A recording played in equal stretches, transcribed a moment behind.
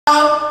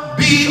I'll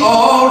be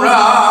all right.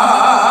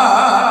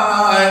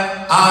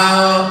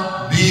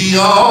 I'll be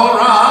all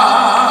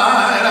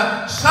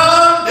right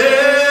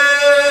someday.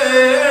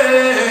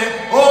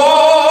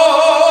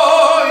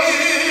 Oh,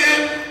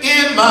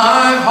 in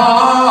my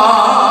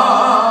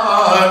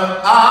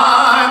heart,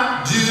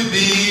 I do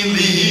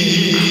believe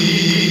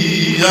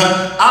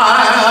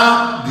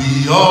I'll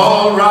be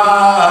all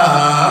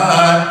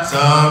right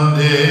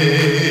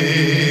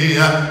someday.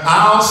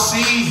 I'll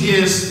see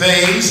his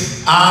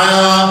face.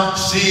 I'll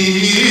see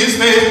his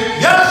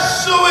face.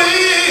 Yes, I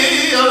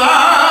will.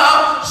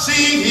 I'll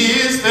see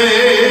his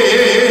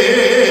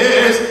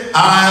face.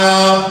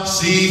 I'll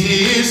see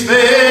his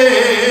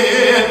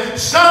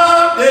face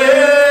someday.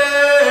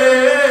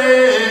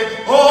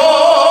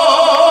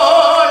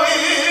 Oh,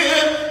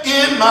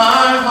 in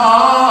my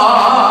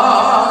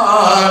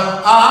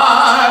heart,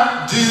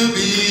 I do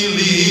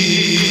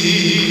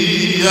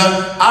believe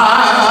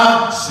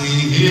I'll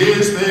see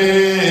his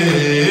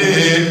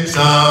face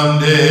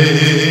someday.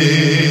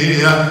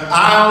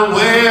 I'll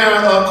wear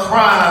a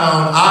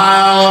crown.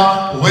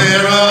 I'll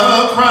wear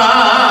a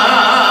crown.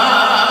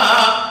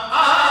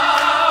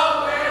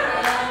 I'll wear a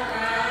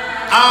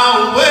crown.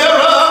 I'll wear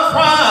a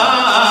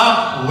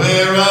crown.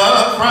 Wear a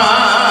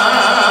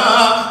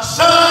crown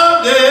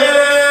someday.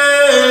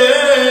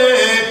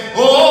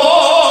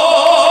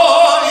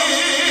 Oh,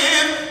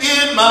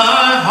 in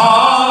my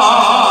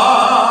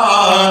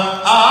heart,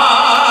 I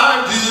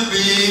do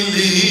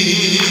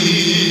believe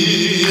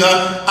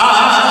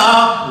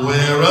I'll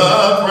wear a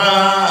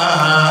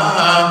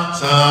crown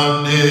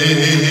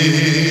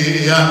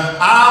someday.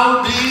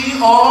 I'll be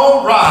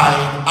all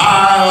right.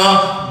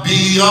 I'll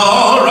be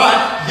all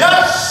right.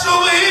 Yes, I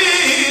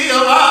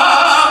will.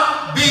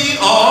 I'll be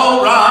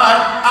all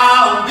right.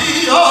 I'll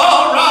be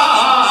all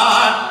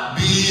right.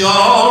 Be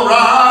all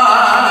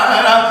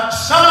right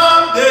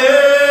someday.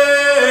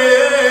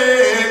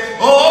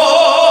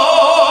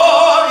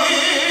 Oh,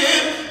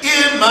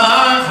 in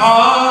my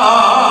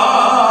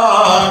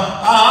heart,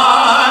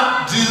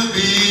 I do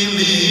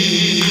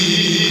believe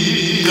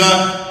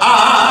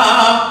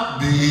I'll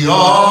be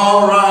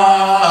all right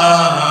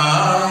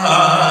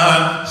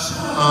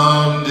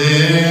someday.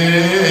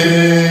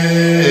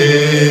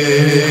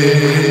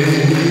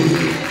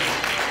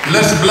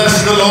 Let's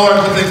bless the Lord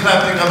with the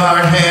clapping of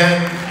our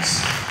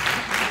hands.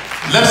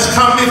 Let's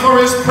come before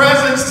his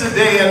presence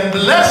today and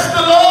bless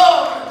the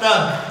Lord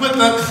with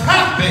the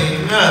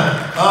clapping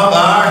of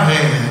our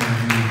hands.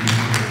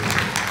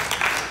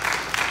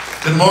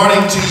 Good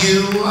morning to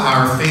you,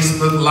 our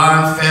Facebook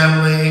Live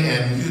family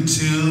and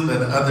YouTube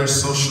and other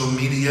social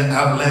media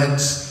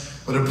outlets.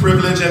 What a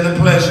privilege and a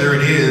pleasure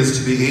it is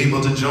to be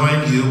able to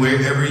join you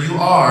wherever you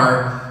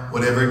are,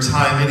 whatever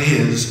time it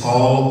is,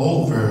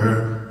 all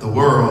over the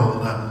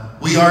world.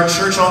 We are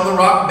Church on the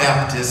Rock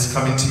Baptist,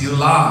 coming to you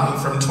live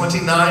from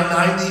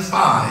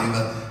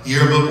 2995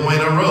 Yerba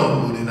Buena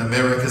Road in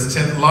America's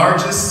 10th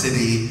largest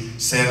city,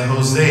 San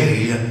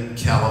Jose,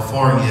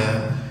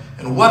 California.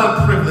 And what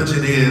a privilege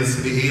it is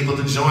to be able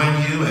to join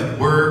you at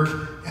work,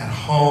 at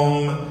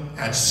home,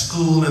 at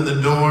school, in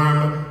the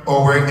dorm,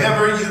 or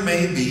wherever you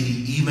may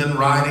be, even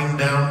riding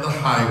down the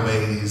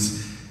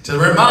highways, to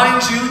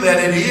remind you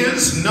that it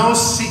is no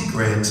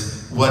secret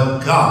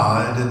what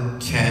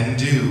God can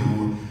do.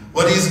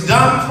 What he's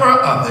done for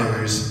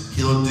others,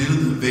 he'll do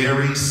the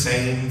very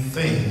same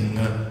thing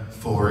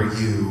for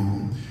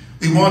you.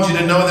 We want you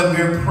to know that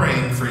we're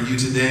praying for you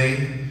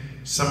today.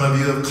 Some of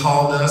you have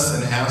called us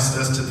and asked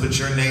us to put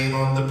your name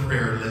on the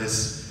prayer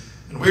list.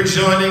 And we're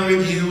joining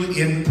with you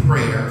in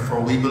prayer, for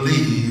we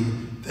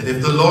believe that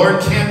if the Lord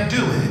can't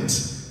do it,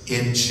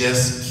 it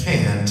just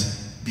can't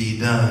be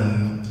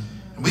done.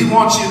 And we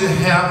want you to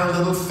have a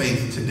little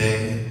faith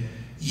today.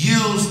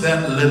 Use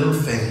that little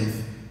faith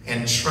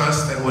and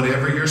trust that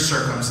whatever your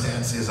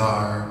circumstances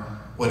are,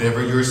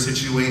 whatever your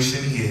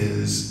situation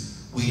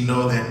is, we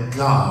know that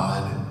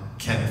God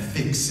can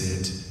fix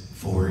it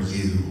for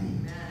you.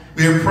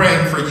 We are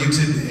praying for you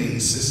today,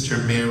 Sister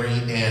Mary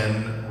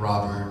Ann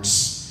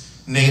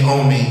Roberts,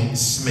 Naomi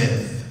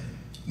Smith,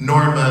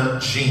 Norma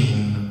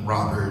Jean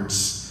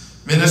Roberts,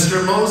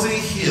 Minister Mosey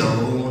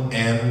Hill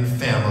and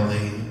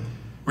family,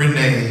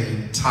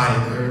 Renee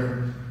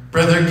Tyler,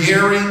 Brother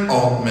Gary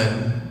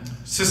Altman,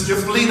 Sister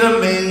Fleta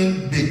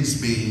Mae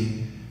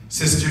Bigsby,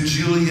 Sister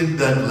Julia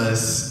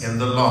Douglas and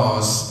the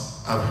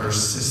loss of her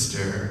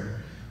sister,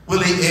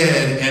 Willie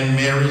Ed and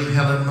Mary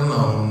Helen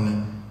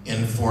Malone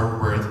in Fort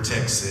Worth,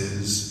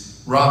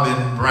 Texas,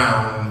 Robin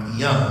Brown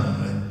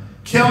Young,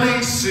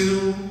 Kelly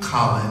Sue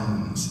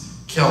Collins,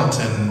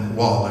 Kelton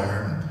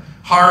Waller,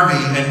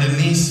 Harvey and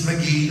Denise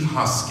McGee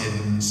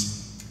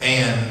Hoskins,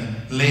 Ann,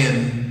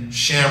 Lynn,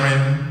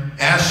 Sharon,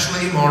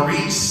 Ashley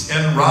Maurice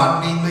and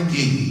Rodney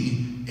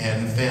McGee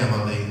and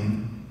family,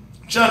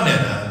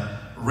 Janetta,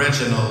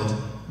 Reginald,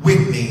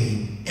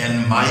 Whitney,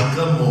 and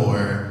Micah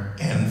Moore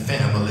and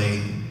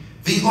family,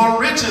 the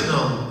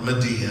original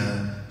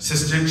Medea,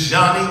 Sister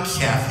Johnny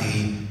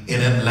Cathy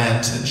in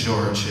Atlanta,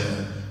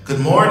 Georgia.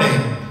 Good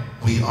morning.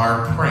 We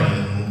are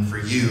praying for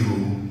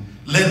you.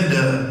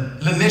 Linda,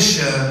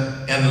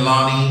 Lanisha, and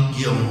Lonnie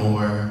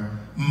Gilmore.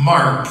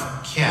 Mark,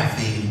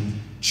 Kathy,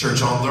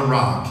 Church on the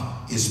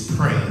Rock is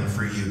praying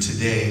for you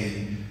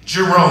today.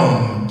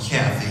 Jerome,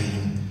 Kathy,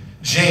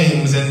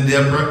 James and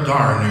Deborah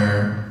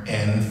Garner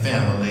and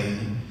family.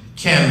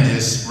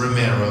 Candace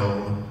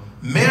Romero,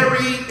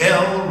 Mary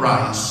L.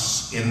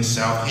 Rice in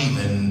South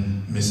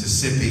Haven,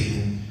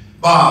 Mississippi.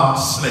 Bob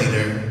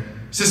Slater,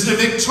 Sister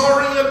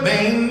Victoria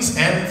Baines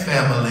and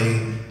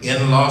family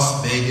in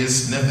Las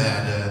Vegas,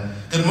 Nevada.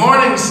 Good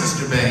morning,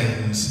 Sister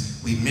Baines.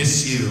 We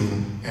miss you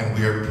and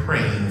we are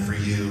praying for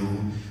you.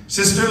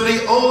 Sister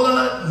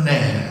Leola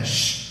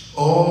Nash,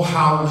 oh,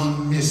 how we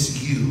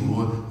miss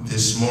you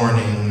this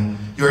morning.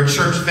 Your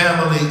church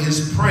family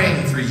is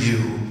praying for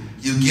you.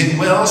 You get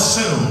well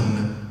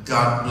soon.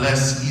 God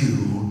bless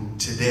you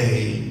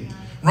today.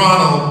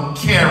 Ronald,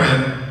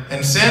 Karen,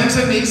 and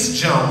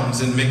Santanese Jones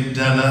in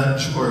McDonough,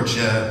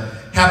 Georgia.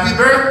 Happy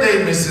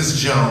birthday, Mrs.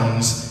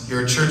 Jones.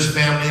 Your church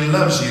family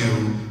loves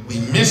you. We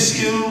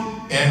miss you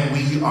and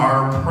we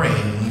are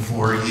praying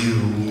for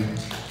you.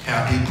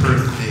 Happy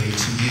birthday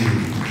to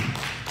you.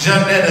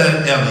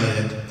 Janetta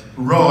Elliott,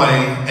 Roy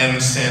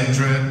and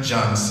Sandra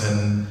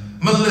Johnson,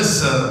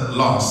 Melissa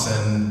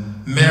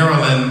Lawson,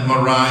 Marilyn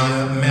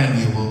Mariah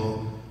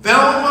Manuel,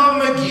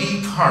 Velma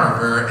McGee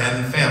Carver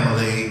and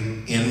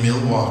family in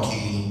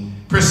Milwaukee.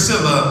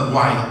 Priscilla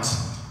White,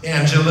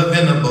 Angela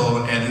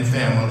Venable and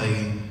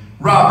family,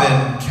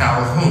 Robin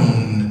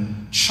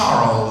Calhoun,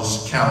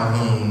 Charles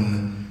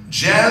Calhoun,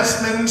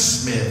 Jasmine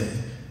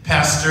Smith,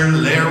 Pastor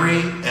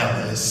Larry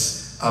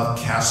Ellis of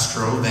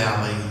Castro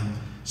Valley.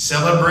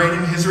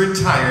 Celebrating his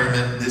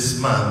retirement this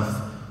month,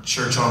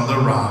 Church on the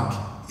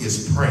Rock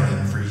is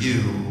praying for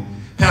you.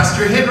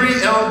 Pastor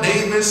Henry L.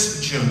 Davis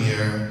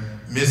Jr.,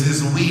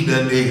 Mrs.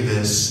 Weda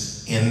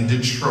Davis in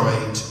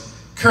Detroit,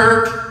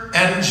 Kirk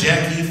and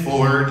Jackie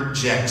Ford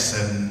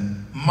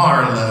Jackson,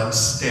 Marla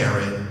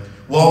Starrett,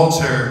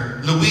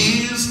 Walter,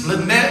 Louise,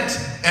 Lynette,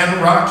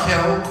 and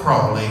Raquel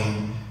Crawley.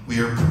 We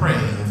are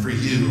praying for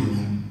you.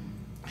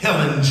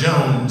 Helen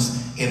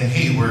Jones in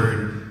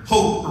Hayward,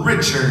 Hope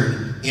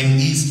Richard in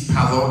East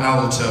Palo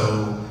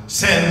Alto,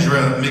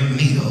 Sandra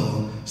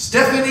McNeil,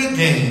 Stephanie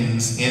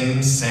Gaines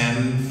in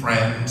San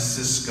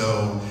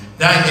Francisco,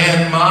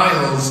 Diane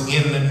Miles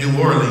in New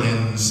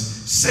Orleans,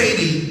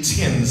 Sadie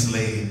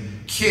Tinsley,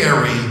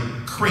 Carrie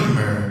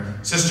Creamer.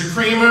 Sister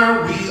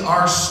Creamer, we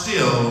are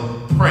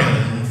still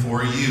praying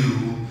for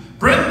you.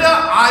 Brenda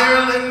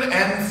Ireland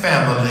and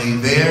family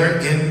there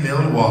in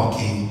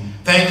Milwaukee,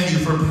 thank you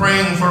for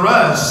praying for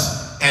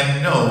us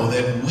and know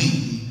that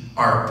we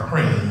are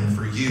praying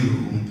for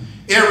you.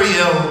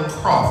 Ariel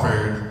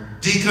Crawford,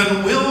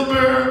 Deacon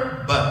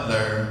Wilbur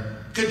Butler,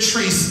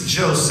 Catrice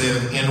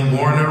Joseph in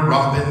Warner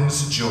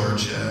Robins,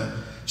 Georgia,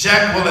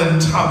 Jacqueline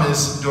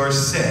Thomas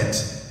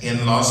Dorset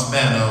in Los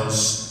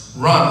Banos,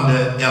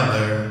 Rhonda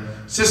Eller,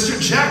 Sister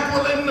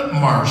Jacqueline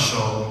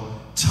Marshall,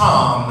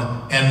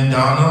 Tom and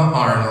Donna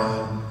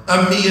Arnold,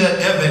 Amia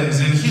Evans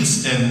in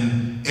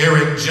Houston,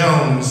 Eric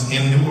Jones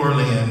in New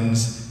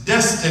Orleans,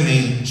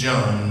 Destiny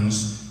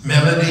Jones,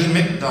 Melody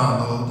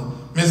McDonald,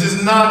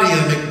 Mrs. Nadia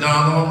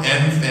McDonald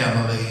and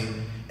family,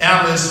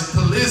 Alice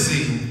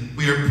Palizzi,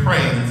 we are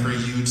praying for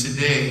you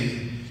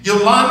today.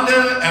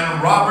 Yolanda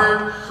and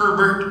Robert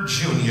Herbert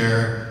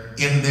Jr.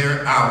 in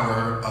their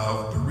hour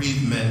of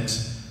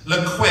bereavement.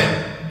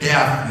 LaQuette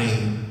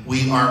Daphne,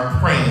 we are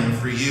praying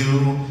for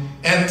you.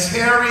 And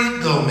Terry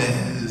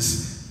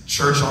Gomez,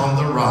 Church on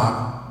the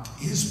Rock,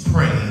 is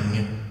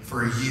praying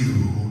for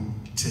you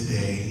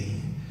today.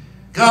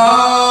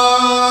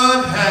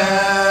 God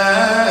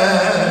has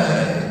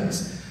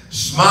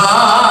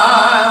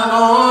smiled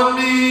on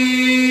me.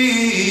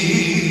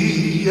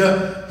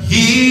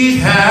 He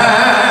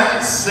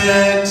has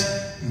set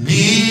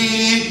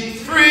me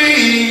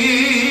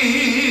free.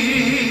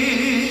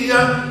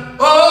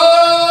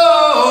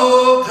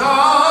 Oh,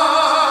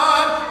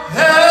 God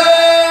has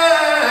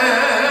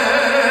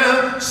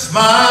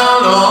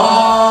smiled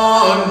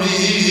on me.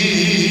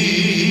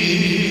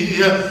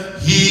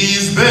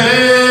 He's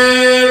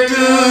been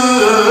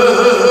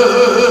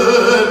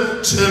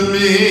good to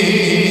me.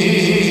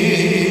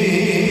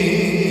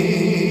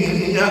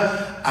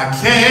 I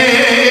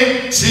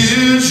came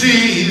to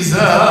Jesus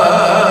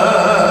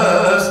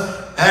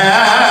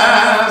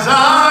as I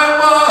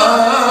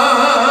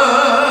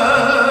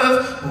was,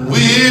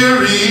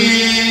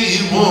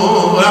 weary,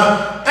 worn,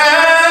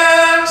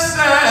 and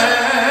sad.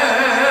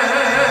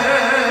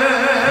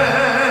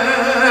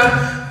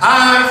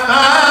 I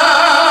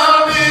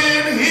found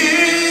in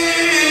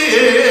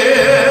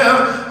Him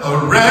a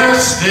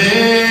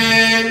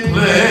resting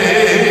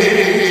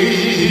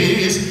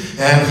place,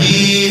 and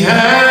He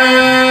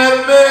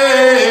had made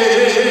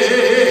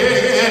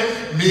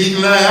me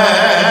glad.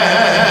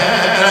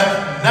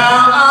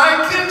 Now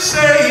I can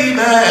say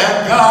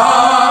that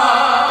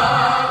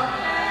God,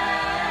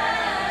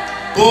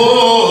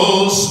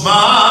 oh,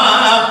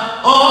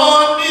 smile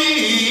on me.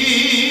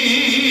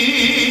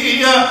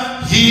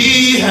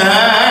 He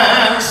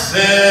has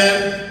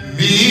set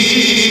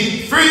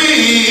me free.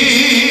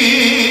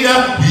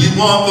 We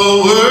want the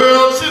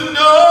world to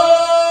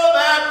know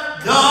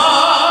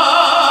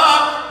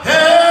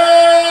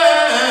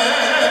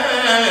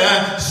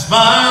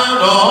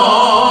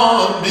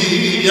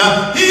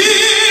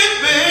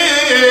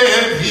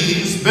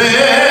He's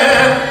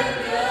been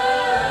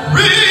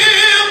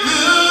real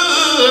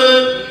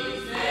good.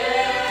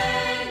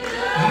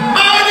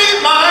 Mighty,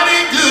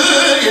 mighty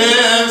good,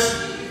 yes.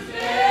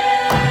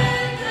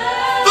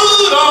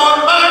 Food on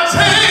my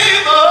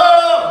table.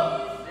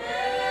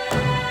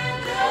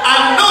 I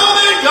know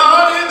that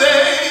God is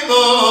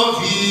able.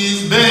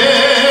 He's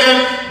been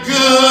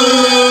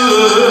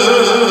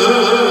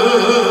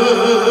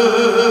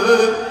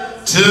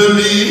good to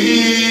me.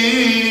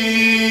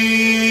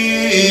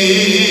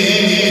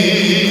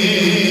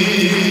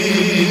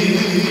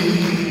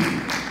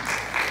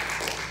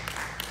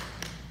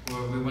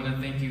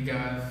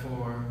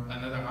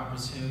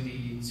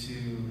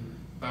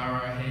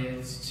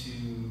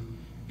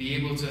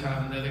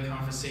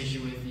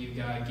 With you,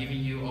 God, giving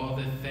you all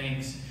the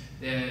thanks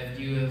that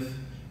you have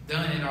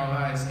done in our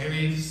lives.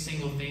 Every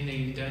single thing that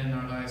you've done in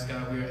our lives,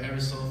 God, we are ever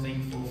so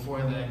thankful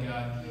for that,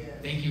 God.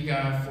 Thank you,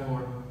 God,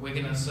 for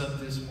waking us up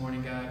this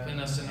morning, God, putting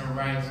us in our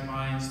right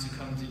minds to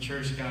come to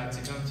church, God,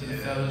 to come to the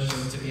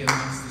fellowship, to be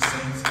amongst the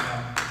saints,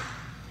 God.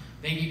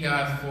 Thank you,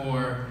 God,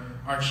 for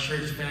our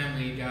church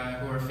family,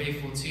 God, who are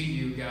faithful to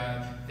you,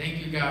 God.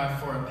 Thank you, God,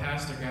 for a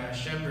pastor, God, a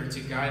shepherd to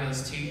guide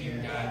us to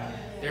you, God.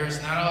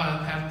 There's not a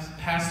lot of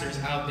pastors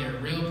out there,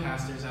 real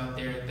pastors out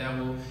there, that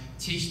will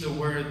teach the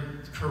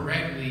word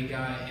correctly,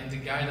 God, and to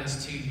guide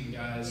us to you,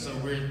 God. So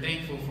we're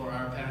thankful for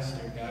our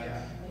pastor, God.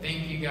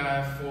 Thank you,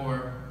 God,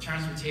 for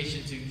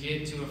transportation to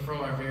get to and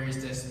fro our various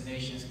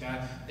destinations,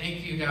 God.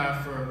 Thank you,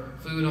 God, for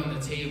food on the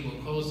table,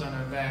 clothes on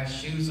our backs,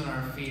 shoes on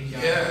our feet,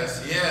 God.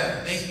 Yes.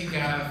 Thank you,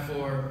 God,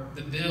 for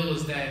the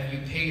bills that you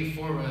paid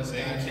for us,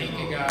 God. Thank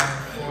you, God,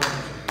 for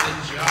the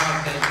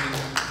job that you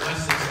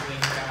blessed us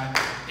with, God.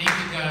 Thank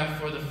you, God,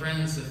 for the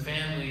friends, the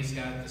families,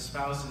 God, the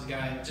spouses,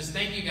 God. Just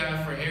thank you,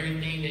 God, for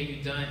everything that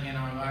you've done in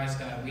our lives,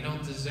 God. We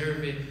don't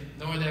deserve it,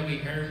 nor that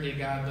we earned it,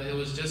 God, but it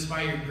was just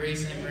by your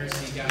grace and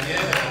mercy, God. God.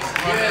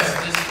 We're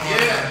just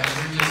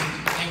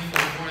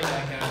thankful for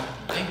that, God.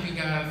 Thank you,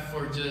 God,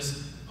 for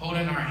just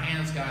holding our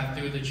hands, God,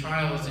 through the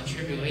trials and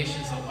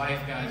tribulations of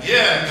life, God.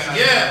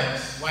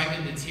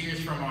 Wiping the tears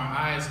from our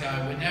eyes,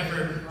 God.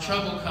 Whenever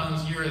trouble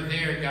comes, you're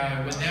there,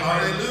 God.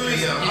 Whenever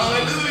issues,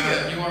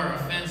 God, you are a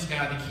fence,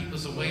 God, to keep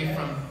us away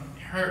from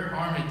hurt,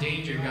 harm, and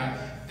danger, God.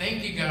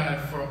 Thank you, God,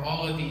 for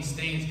all of these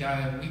things,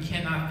 God. We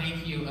cannot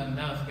thank you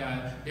enough,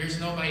 God. There's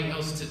nobody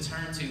else to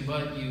turn to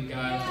but you,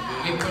 God.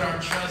 We put our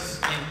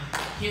trust in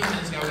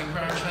humans, God. We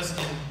put our trust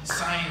in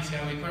science,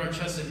 God. We put our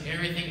trust in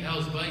everything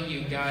else but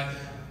you, God.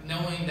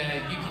 Knowing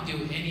that you can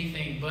do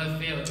anything but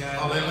fail, God.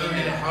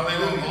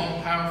 Hallelujah. You're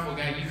all powerful,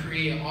 God. You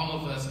created all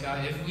of us,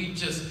 God. If we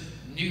just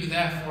knew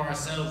that for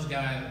ourselves,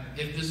 God,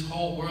 if this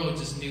whole world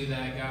just knew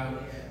that,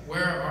 God,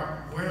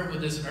 where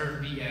would this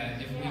earth be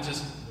at if we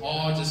just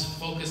all just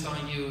focused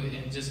on you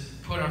and just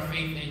put our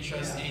faith and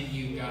trust in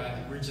you,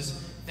 God? We're just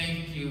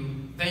thank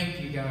you,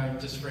 God,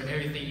 just for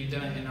everything you've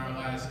done in our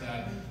lives,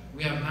 God.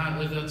 We have not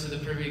lived up to the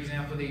perfect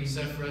example that you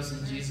set for us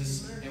in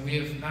Jesus, and we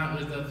have not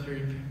lived up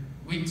to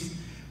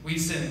we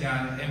sinned,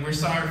 God, and we're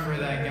sorry for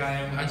that,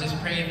 God. And I just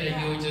pray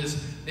that you would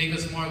just make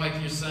us more like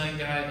your son,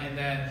 God, and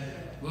that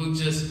we'll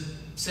just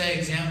set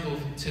example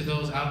to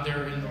those out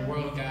there in the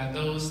world, God,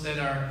 those that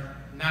are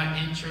not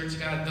in church,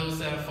 God, those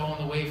that have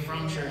fallen away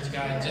from church,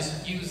 God.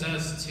 Just use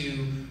us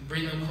to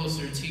bring them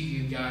closer to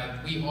you,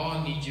 God. We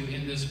all need you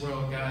in this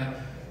world, God.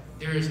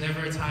 There is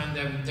never a time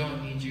that we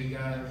don't need you,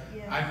 God.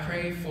 I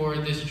pray for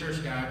this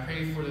church, God. I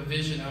pray for the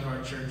vision of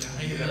our church.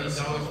 $100 million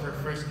for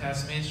First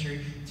Pass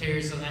Ministry,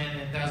 Terrace the Land,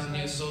 and 1,000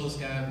 new souls,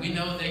 God. We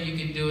know that you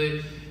can do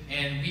it,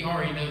 and we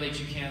already know that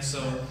you can.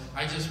 So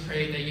I just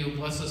pray that you'll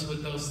bless us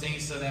with those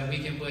things so that we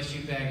can bless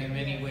you back in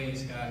many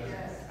ways, God.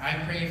 I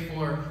pray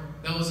for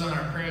those on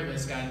our prayer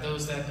list, God,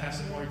 those that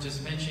Pastor Moore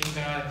just mentioned,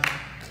 God,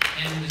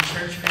 and the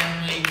church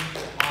family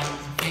on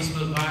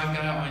Facebook Live,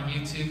 God, on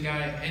YouTube,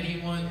 God,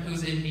 anyone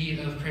who's in need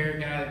of prayer,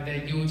 God,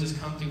 that you will just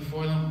come through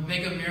for them.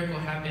 Make a miracle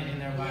happen in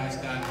their lives,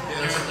 God.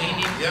 They're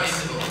leaning and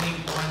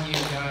depending on you,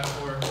 God,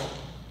 for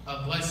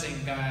a blessing,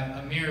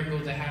 God, a miracle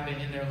to happen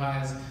in their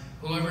lives.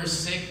 Whoever's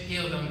sick,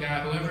 heal them,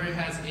 God. Whoever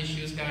has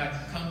issues, God,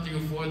 come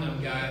through for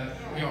them, God.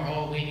 We are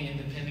all leaning and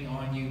depending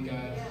on you,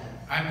 God.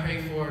 I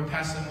pray for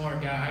Pastor Moore,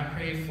 God. I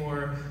pray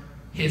for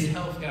his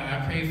health, God.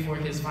 I pray for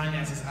his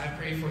finances. I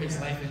pray for his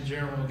life in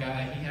general,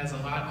 God. He has a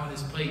lot on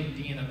his plate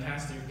being a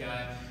pastor,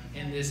 God,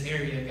 in this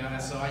area,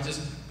 God. So I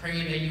just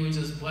pray that you would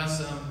just bless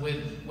him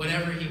with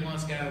whatever he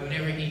wants, God,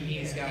 whatever he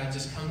needs, God.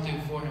 Just come through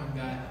for him,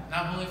 God.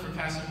 Not only for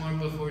Pastor Moore,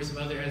 but for his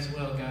mother as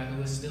well, God,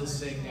 who is still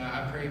sick, God.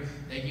 I pray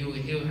that you would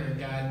heal her,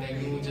 God, that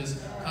you would just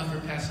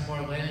comfort Pastor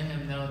Moore, letting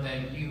him know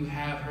that you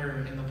have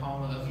her in the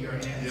palm of your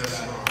hands,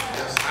 God.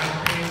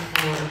 I pray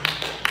for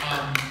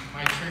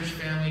my church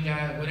family,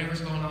 God,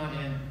 whatever's going on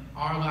in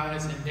our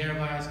lives and their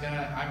lives, God,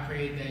 I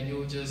pray that you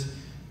will just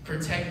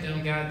protect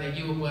them, God, that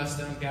you will bless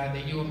them, God,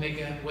 that you will make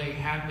a way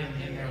happen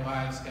in their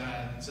lives,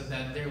 God, so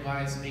that their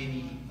lives may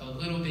be a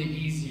little bit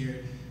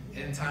easier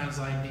in times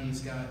like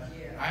these, God.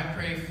 I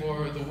pray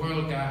for the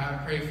world, God. I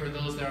pray for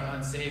those that are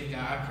unsaved,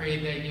 God. I pray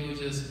that you will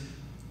just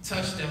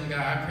touch them, God.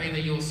 I pray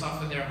that you will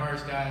soften their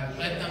hearts, God.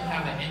 Let them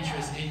have an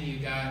interest in you,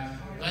 God.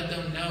 Let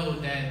them know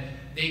that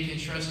they can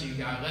trust you,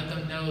 God. Let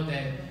them know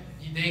that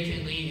they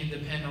can lean and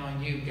depend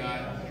on you,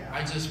 God.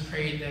 I just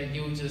pray that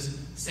you will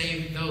just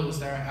save those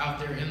that are out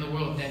there in the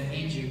world that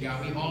need you,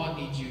 God. We all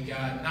need you,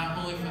 God. Not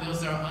only for those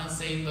that are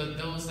unsaved, but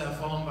those that have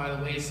fallen by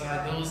the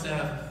wayside, those that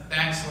have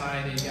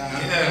backslided, God.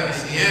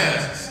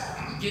 Yes.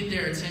 Get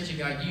their attention,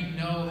 God. You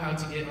know how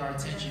to get our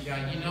attention,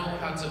 God. You know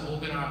how to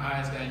open our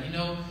eyes, God. You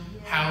know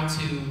how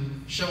to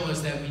show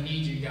us that we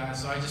need you, God.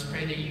 So I just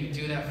pray that you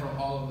do that for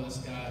all of us,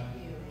 God.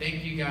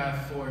 Thank you, God,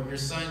 for your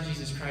Son,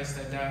 Jesus Christ,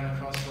 that died on the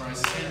cross for our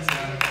sins,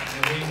 God.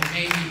 And we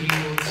may be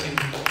able to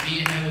be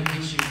in heaven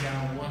with you,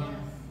 God,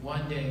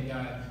 one day,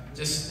 God.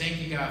 Just thank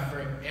you, God,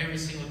 for every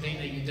single thing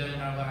that you've done in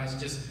our lives.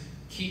 Just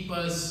keep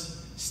us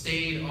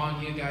stayed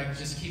on you, God.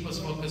 Just keep us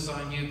focused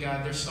on you,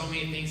 God. There's so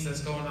many things that's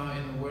going on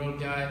in the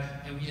world, God,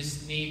 and we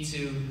just need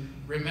to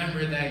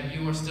remember that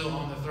you are still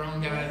on the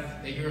throne, God,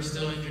 that you are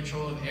still in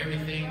control of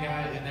everything,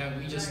 God, and that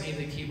we just need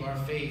to keep our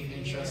faith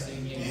and trust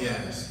in you.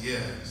 Yes,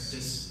 yes.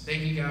 Just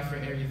thank you, God, for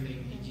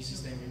everything. In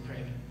Jesus' name we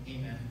pray.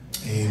 Amen.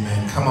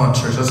 Amen. Come on,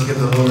 church. Let's give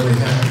the Lord a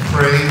hand of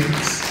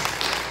praise.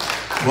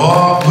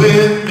 Walk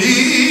with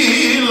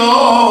me,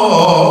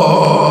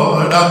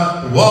 Lord.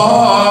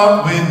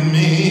 Walk with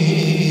me.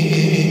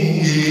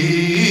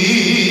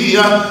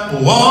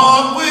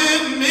 Walk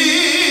with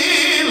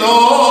me,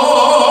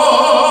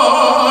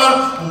 Lord.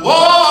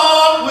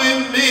 Walk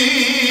with me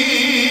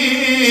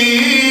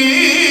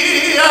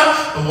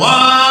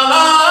while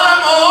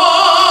I'm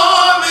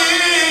on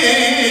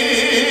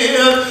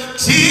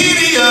this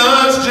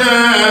tedious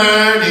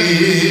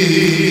journey.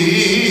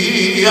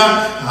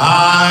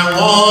 I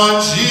want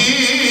Jesus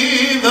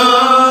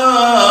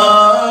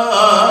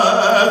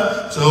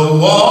to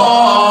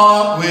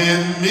walk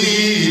with me.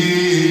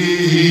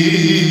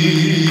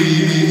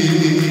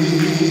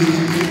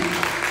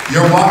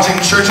 You're watching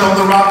Church on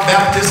the Rock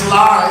Baptist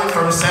live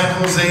from San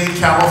Jose,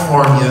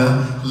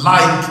 California.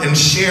 Like and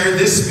share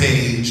this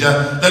page.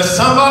 Let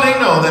somebody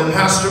know that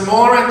Pastor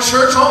Moore and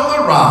Church on the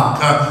Rock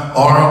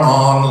are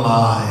on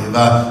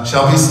live.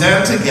 Shall we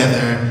stand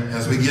together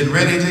as we get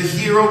ready to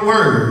hear a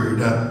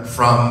word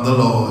from the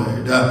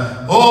Lord?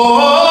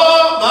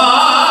 Oh,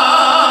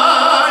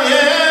 by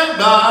and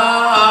by,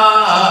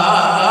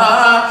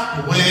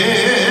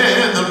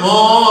 when the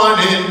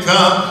morning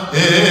comes,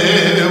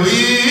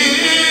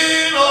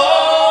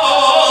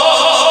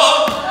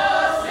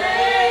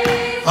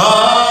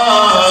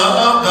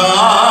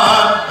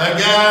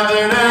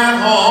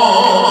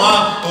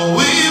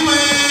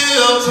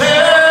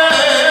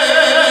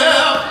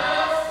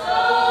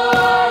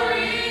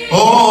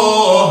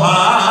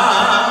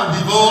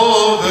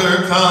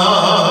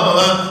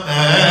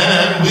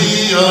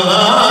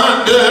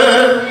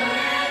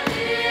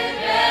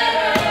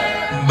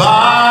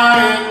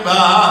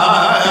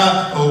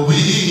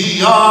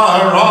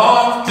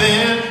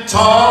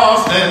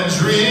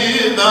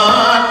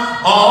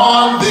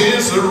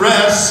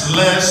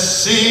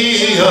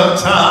 sea of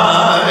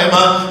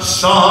time,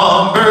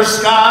 somber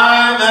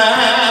sky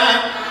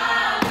that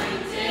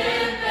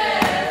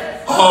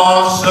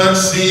all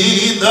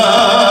succeed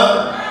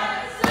the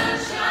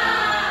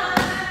sunshine,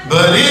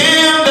 but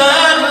in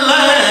that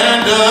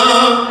land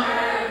of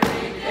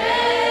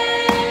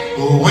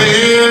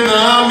when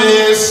the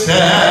mist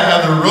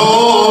hath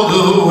rolled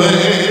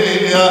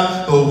away,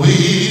 we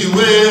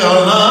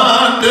will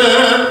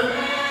understand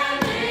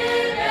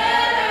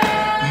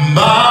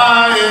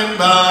by and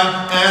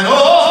by. And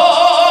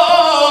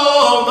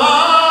oh, by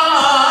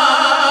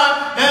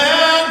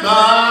and by,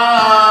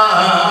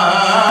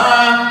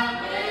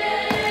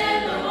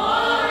 when the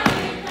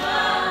morning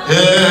comes,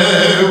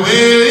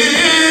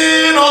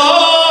 when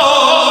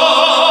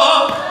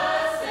all the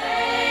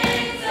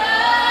saints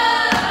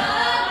are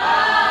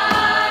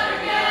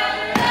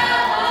gathered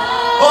at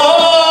home,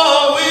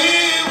 oh, we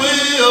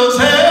will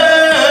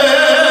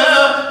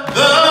tell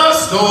the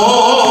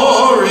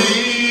story.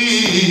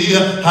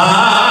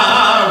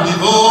 How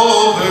we've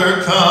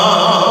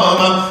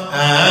overcome,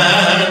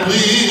 and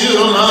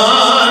we'll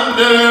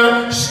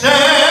understand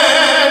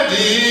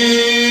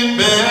it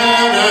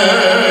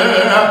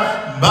better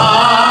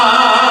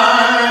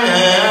by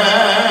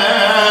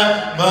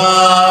and by.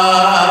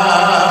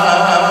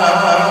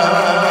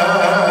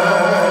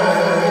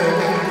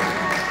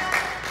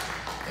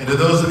 And to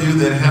those of you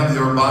that have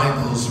your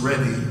Bibles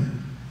ready,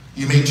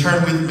 you may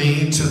turn with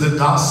me to the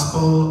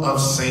Gospel of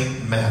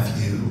St.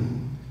 Matthew,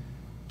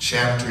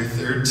 chapter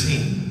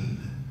 13,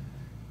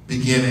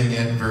 beginning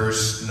at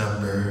verse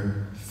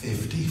number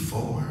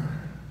 54.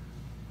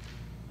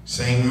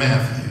 St.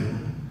 Matthew,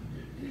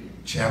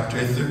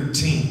 chapter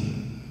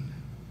 13,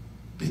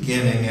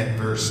 beginning at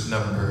verse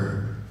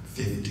number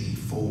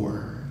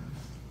 54.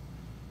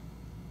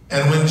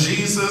 And when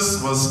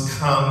Jesus was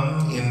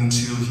come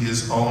into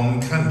his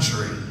own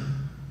country,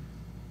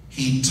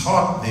 he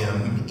taught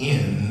them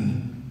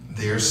in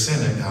their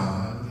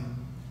synagogue,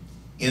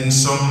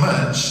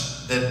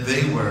 insomuch that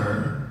they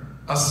were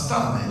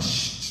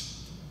astonished,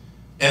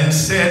 and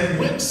said,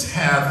 Whence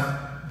hath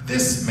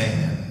this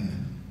man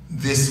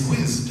this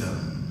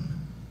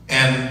wisdom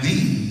and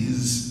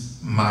these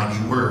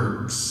mighty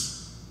works?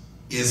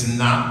 Is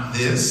not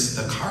this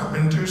the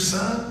carpenter's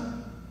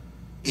son?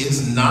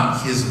 Is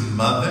not his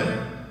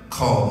mother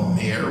called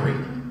Mary?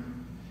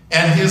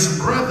 And his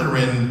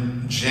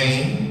brethren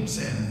James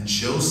and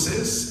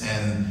Joseph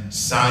and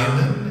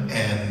Simon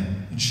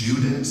and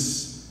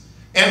Judas?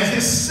 And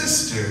his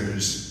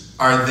sisters,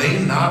 are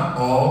they not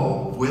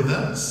all with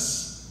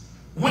us?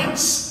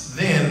 Whence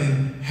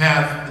then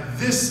hath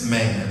this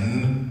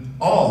man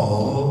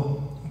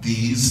all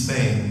these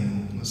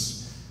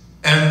things?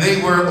 And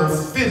they were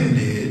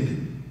offended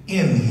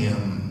in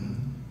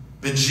him.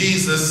 But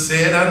Jesus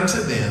said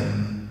unto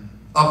them,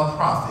 a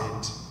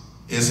prophet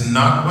is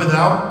not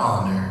without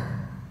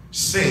honor,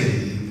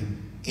 save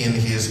in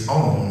his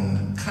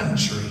own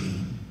country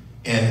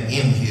and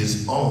in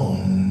his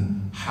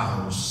own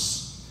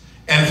house.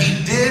 And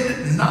he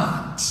did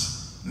not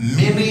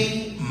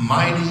many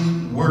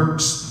mighty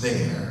works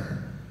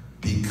there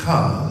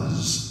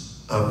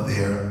because of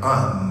their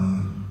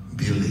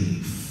unbelief.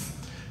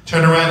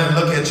 Turn around and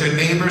look at your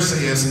neighbor.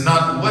 Say, it's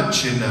not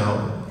what you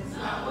know. It's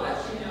not what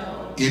you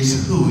know.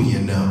 It's who you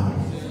know.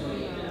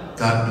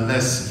 God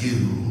bless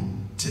you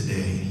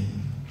today.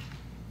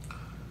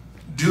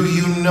 Do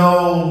you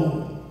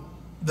know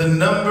the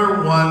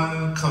number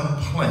one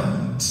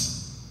complaint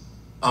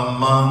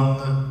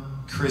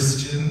among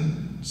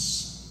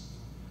Christians?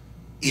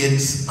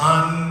 It's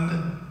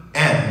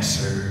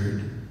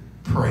unanswered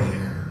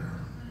prayer.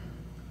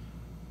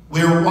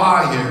 We're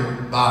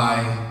wired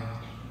by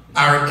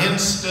our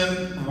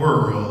instant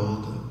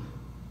world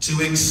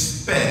to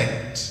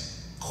expect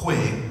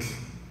quick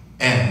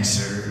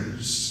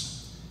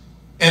answers.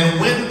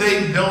 And when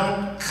they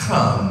don't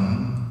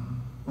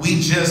come, we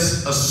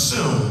just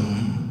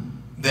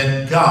assume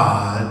that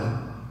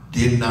God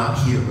did not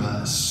hear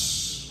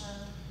us.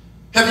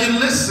 Have you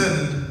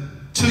listened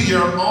to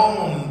your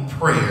own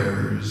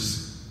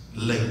prayers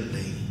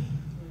lately?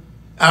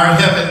 Our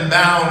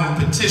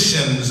heaven-bound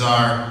petitions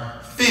are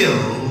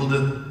filled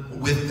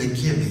with the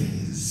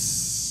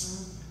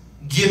gimmies.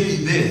 Give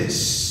me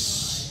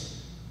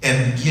this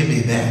and give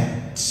me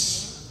that.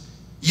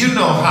 You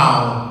know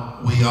how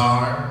we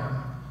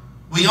are.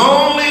 We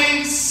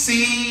only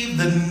see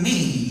the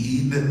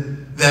need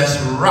that's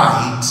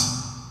right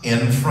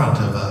in front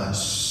of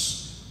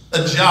us.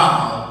 A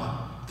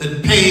job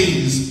that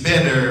pays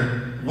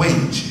better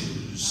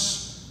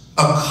wages.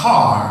 A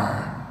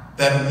car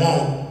that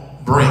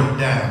won't break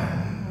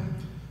down.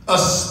 A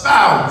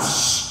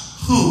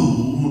spouse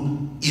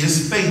who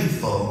is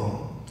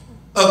faithful.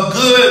 A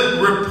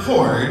good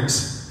report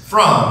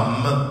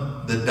from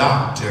the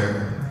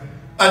doctor.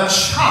 A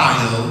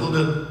child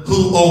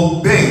who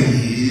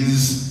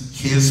obeys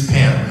his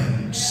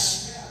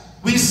parents.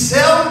 We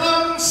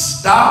seldom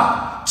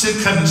stop to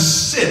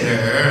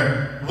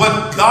consider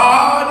what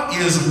God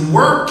is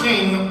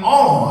working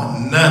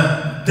on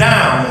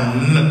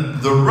down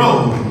the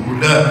road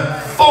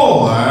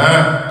for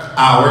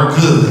our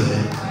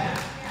good.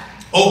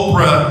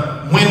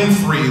 Oprah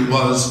Winfrey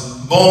was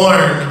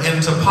born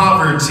into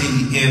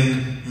poverty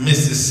in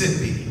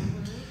Mississippi.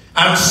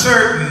 I'm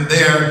certain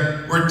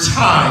there were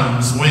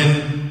times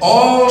when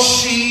all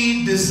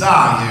she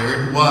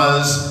desired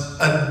was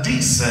a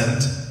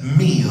decent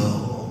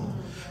meal.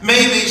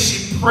 Maybe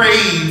she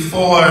prayed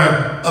for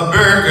a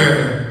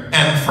burger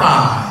and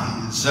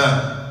fries,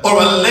 or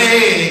a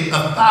leg,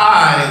 a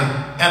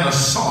thigh, and a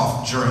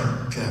soft drink.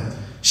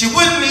 She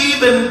wouldn't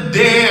even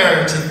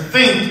dare to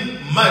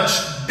think much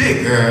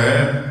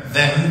bigger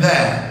than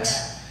that.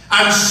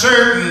 I'm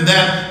certain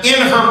that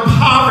in her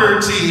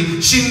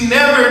poverty, she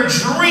never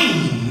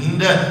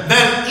dreamed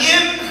that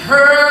in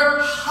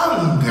her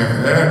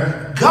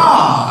hunger,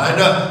 God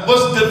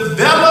was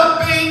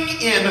developing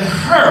in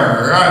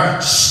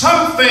her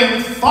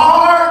something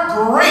far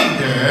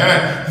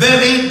greater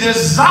than a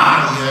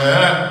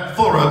desire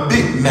for a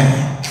Big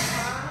Mac.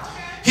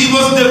 He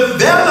was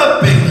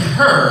developing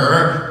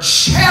her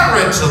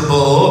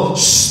charitable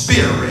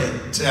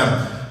spirit.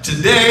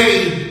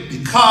 Today,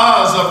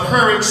 because of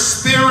her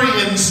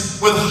experience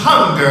with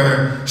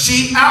hunger,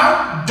 she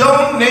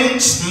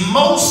outdonates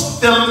most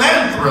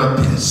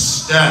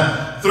philanthropists.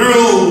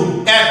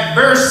 Through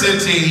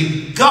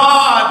adversity,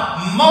 God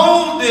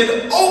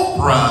molded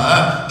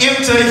Oprah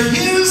into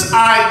his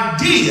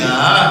idea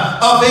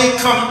of a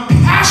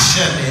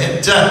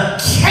compassionate,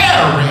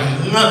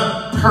 caring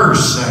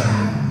person.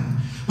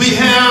 We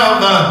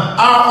have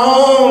our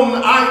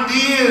own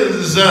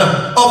ideas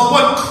of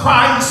what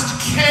Christ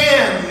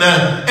can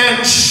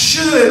and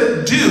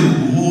should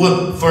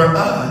do for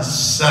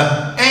us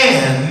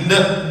and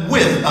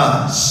with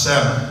us.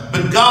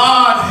 But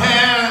God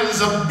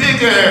has a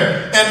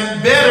bigger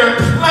and better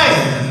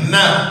plan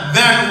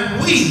than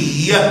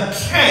we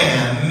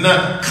can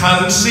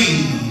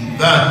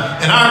conceive.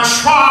 And our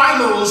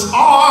trials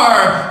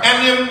are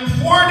an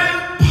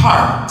important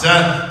part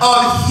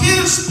of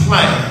his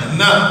plan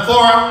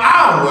for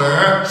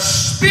our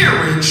spiritual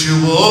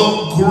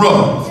spiritual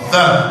growth.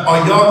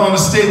 Are y'all going to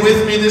stay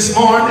with me this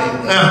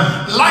morning?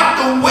 Like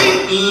the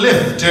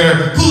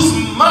weightlifter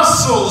whose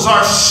muscles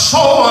are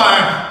sore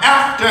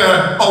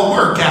after a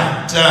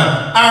workout,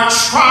 our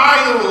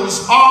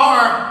trials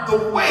are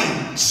the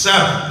weights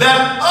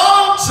that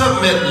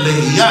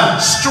ultimately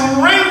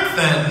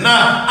strengthen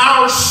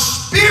our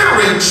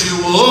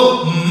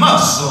spiritual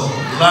muscle.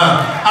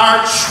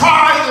 Our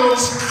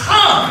trials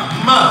come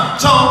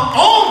to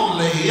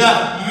only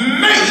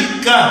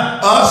make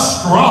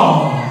us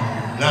strong.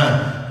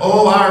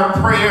 Oh, our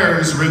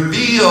prayers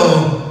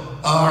reveal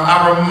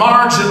our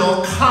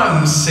marginal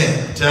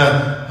concept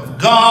of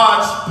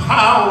God's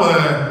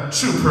power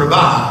to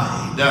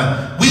provide.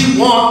 We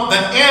want the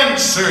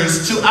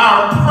answers to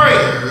our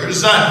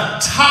prayers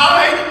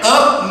tied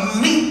up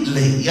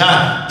neatly in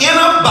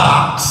a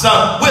box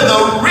with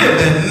a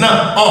ribbon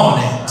on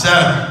it.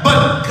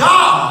 But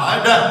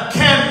God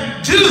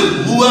can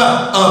do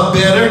a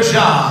better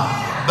job.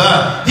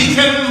 He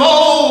can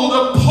mold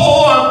a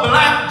poor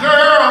black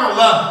girl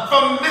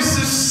from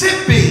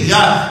Mississippi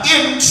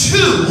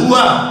into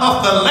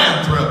a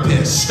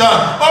philanthropist, or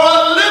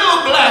a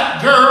little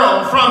black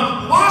girl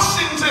from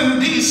Washington,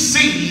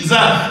 D.C.'s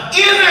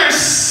inner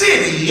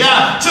city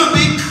to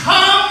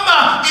become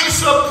a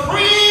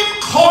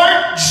Supreme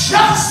Court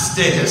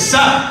justice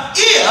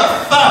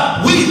if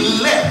we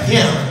let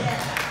him.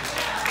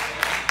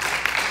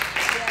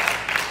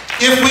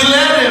 If we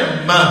let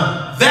him,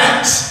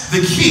 that's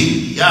the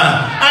key.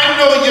 I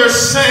know you're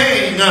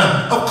saying,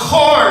 of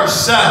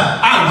course,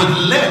 I would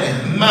let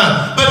him,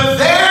 but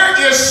there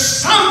is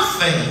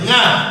something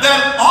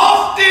that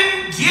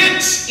often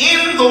gets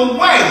in the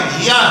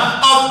way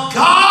of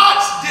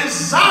God's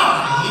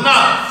design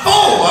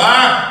for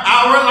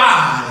our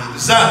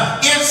lives.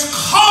 It's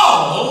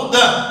called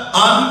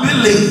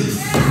unbelief.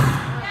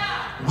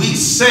 We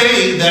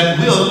say that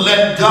we'll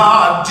let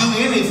God do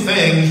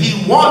anything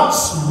he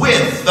wants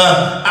with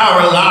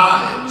our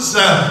lives,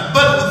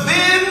 but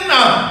then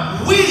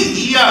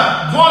we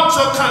want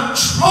to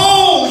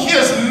control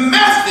his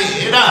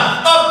method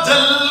of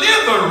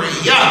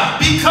delivery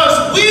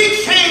because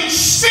we can't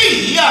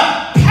see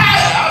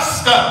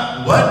past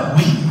what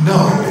we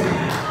know.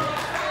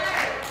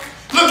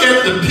 Look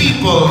at the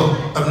people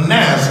of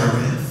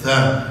Nazareth.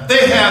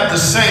 They had the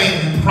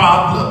same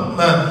problem,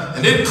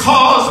 and it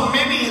caused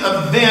many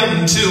of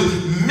them to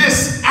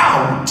miss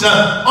out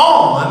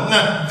on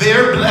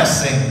their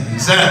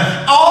blessings.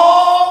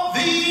 All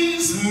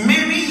these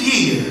many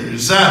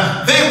years,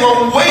 they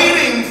were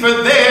waiting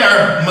for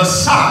their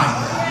Messiah.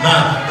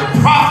 The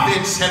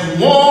prophets had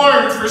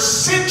warned for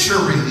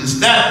centuries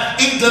that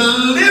a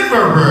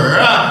deliverer,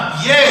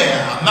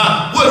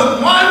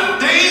 would one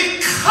day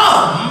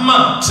come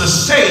to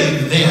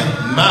save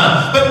them.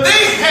 But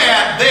they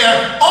had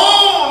their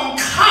own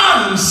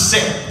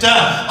concept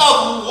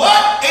of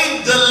what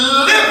a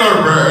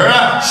deliverer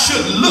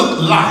should look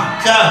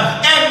like.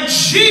 And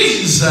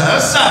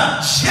Jesus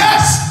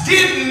just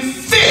didn't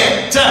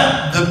fit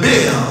the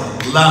bill.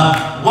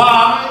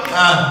 Why?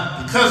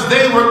 Because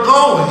they were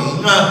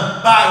going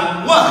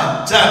by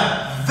what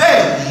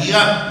they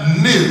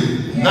knew.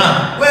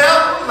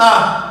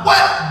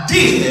 What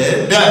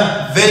did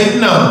they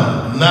know?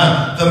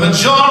 The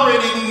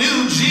majority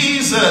knew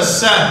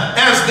Jesus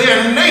as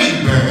their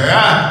neighbor.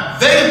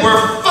 They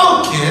were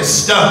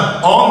focused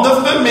on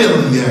the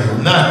familiar.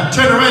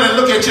 Turn around and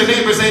look at your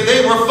neighbor and say,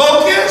 they were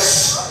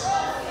focused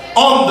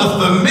on the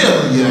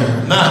familiar.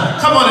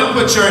 Come on and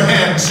put your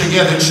hands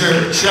together,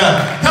 church.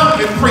 Help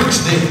me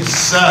preach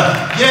this.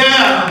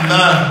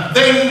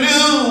 They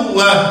knew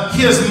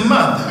his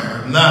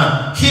mother,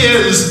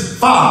 his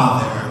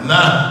father,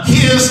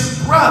 his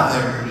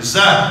brothers,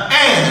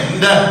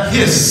 and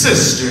his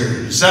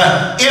sisters.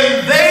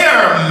 In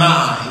their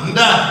mind,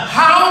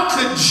 how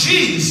could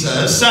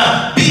Jesus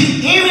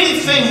be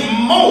anything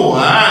more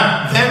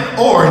than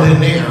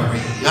ordinary?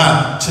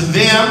 To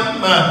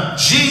them,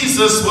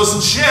 Jesus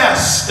was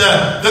just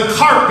the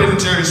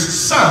carpenter's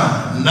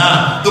son,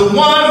 the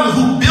one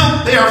who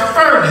built their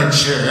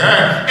furniture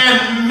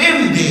and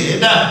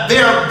mended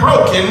their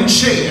broken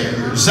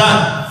chairs.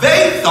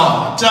 They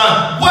thought,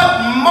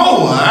 what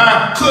more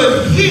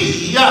could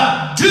he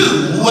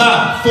do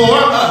for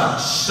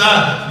us?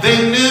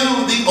 They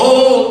knew the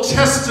Old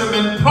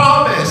Testament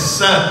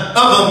promise of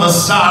a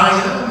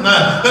Messiah,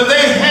 but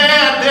they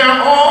had their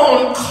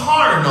own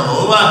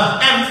carnal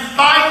and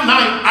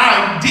finite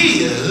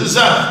ideas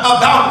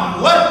about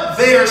what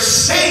their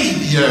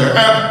Savior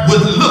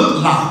would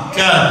look like.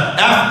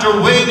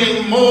 After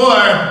waiting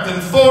more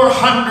than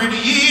 400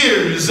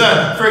 years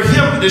for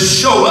him to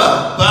show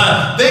up,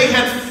 they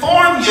had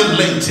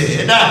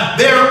formulated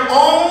their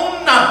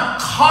own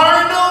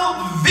carnal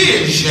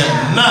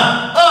vision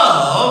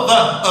of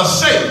a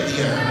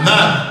Savior.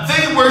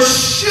 They were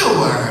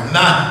sure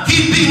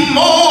he'd be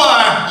more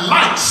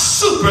like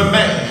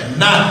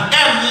Superman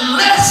and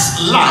less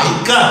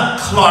like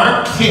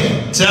Clark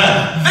Kent.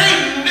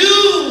 They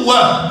knew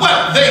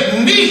what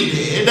they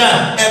needed,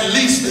 at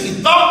least they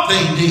thought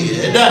they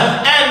did,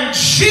 and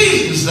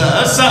Jesus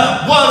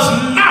was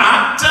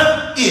not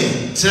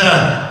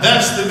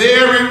That's the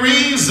very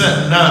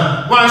reason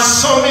why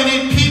so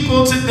many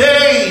people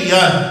today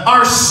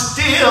are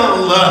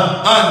still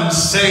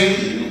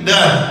unsaved.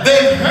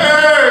 They've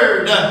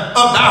heard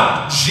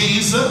about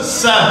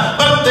Jesus,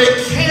 but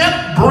they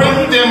can't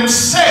bring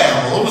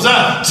themselves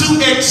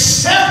to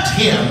accept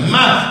him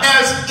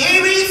as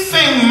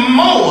anything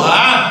more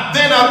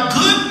than a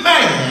good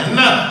man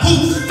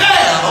who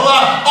fell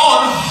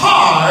on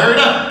hard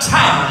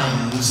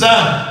times.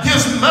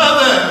 His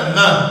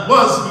mother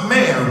was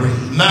Mary.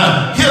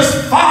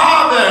 His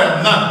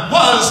father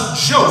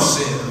was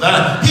Joseph.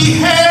 He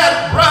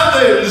had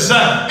brothers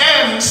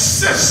and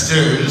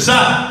sisters.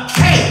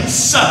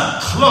 Case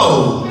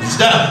closed.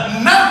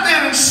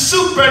 Nothing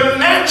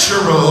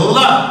supernatural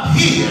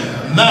here.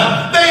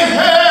 They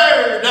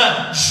heard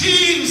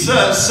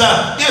Jesus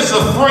is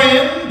a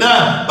friend,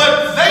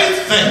 but they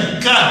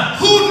think,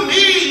 who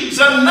needs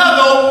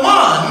another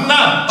one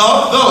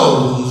of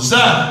those?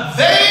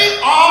 They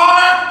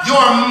are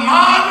your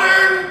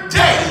modern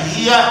day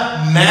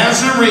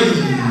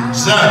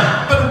Nazarenes.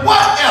 But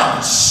what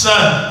else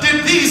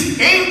did these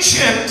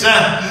ancient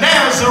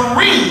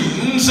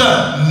Nazarenes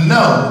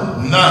know?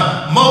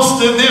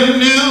 Most of them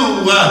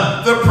knew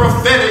the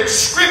prophetic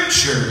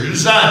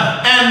scriptures,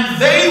 and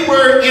they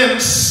were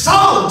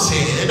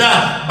insulted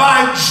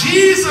by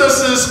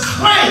Jesus's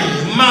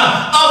claim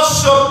of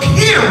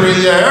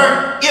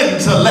superior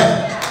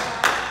intellect.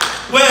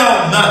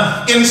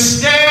 Well,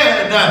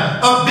 instead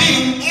of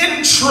being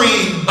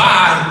intrigued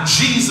by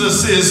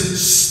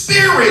Jesus's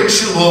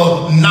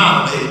spiritual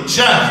knowledge,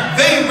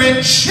 they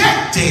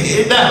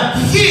rejected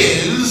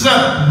his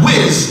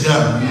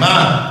wisdom.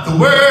 The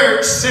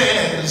word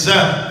says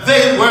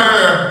they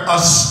were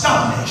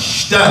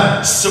astonished,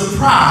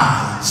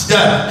 surprised,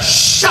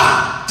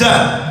 shocked,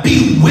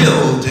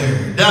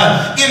 bewildered.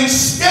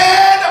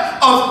 Instead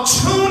of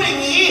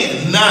tuning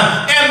in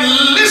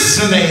and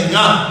listening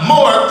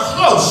more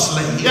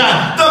closely,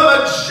 the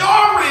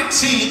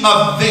majority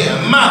of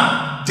them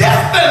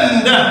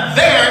deafened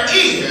their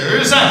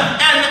ears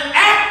and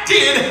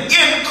acted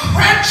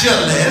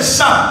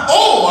incredulous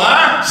or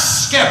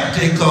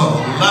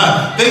skeptical.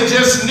 They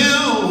just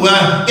knew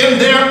in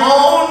their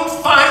own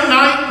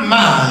finite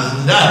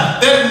mind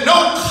that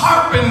no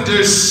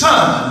carpenter's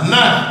son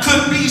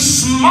could be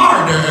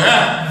smarter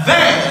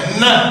than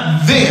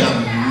them.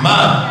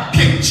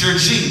 Picture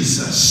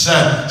Jesus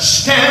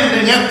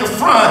standing at the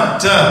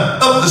front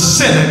of the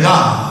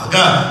synagogue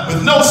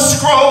with no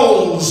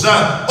scrolls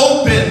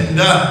opened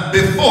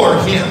before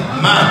him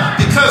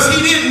because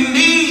he didn't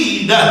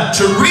need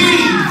to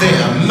read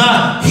them.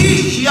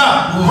 He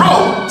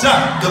wrote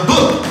the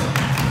book.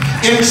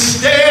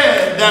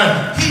 Instead,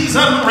 he's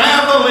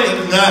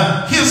unraveling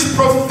his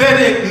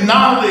prophetic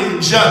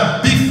knowledge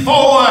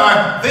before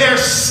their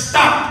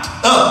stopped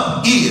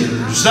up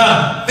ears.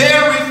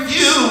 Very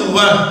few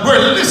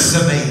were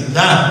listening.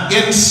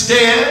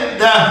 Instead,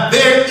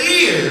 their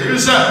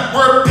ears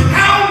were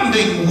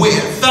pounding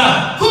with,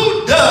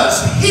 who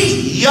does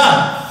he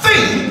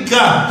think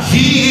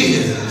he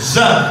is?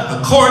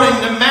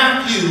 According to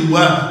Matthew,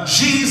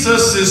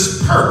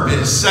 Jesus'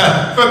 purpose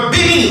for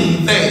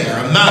being there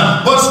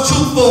was to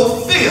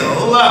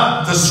fulfill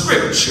the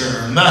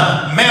scripture.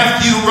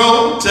 Matthew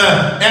wrote,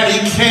 and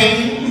he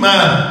came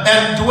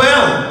and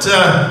dwelt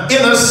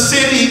in a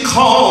city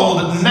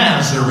called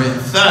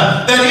Nazareth,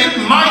 that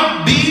it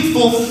might be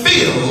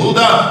fulfilled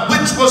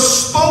which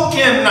was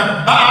spoken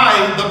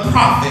by the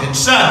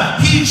prophets.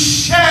 He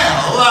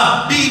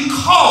shall be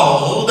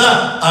called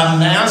a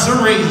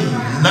Nazarene.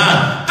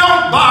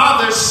 Don't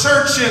bother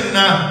searching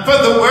for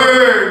the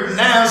word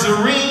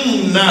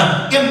Nazarene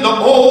in the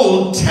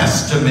Old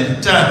Testament,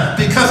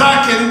 because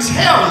I can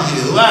tell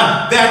you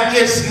that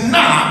it's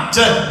not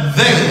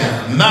there.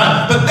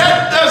 But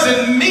that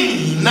doesn't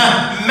mean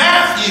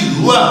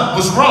Matthew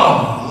was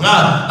wrong.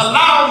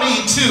 Allow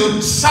me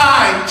to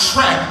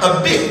sidetrack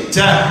a bit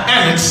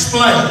and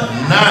explain.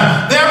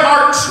 There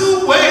are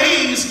two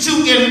ways to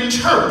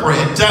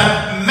interpret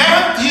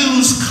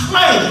Matthew's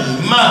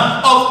claim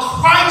of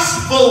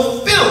Christ's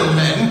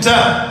fulfillment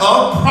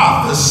of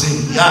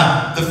prophecy.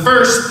 The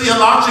first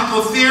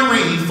theological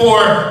theory for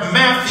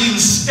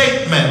Matthew's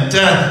statement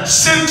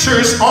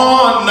centers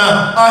on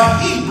a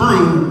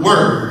Hebrew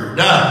word.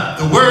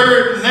 The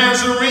word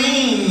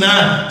Nazarene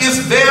is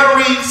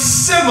very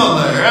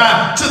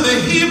similar to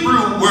the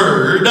Hebrew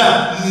word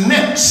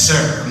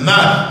netzer,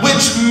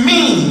 which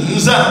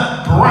means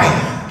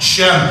branch.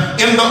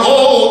 In the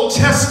Old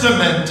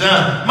Testament,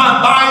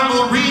 my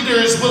Bible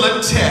readers will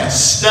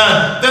attest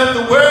that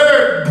the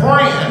word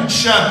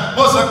branch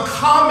was a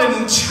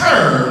common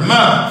term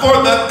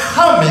for the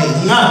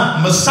coming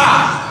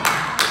Messiah.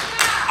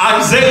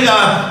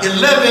 Isaiah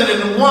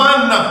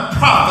 11:1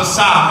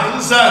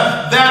 prophesies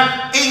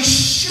that a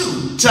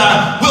shoot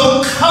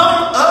will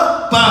come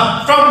up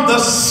from the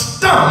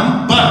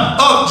stump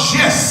of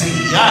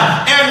Jesse,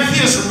 and and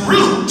his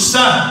roots,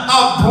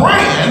 a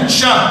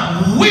branch,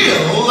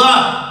 will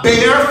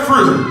bear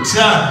fruit.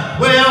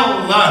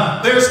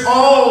 Well, there's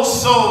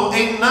also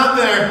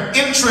another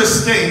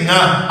interesting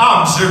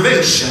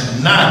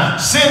observation.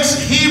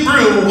 Since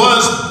Hebrew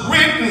was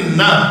written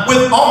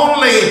with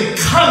only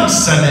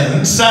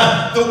consonants,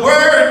 the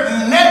word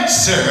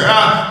netzer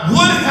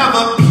would have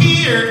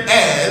appeared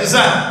as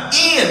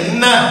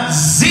N-Z-R.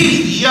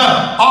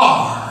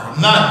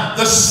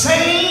 The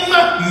same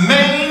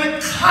main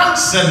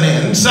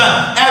consonants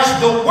as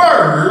the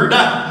word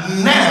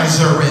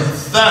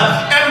Nazareth.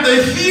 And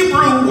the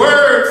Hebrew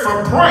word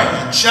for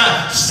branch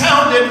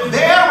sounded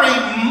very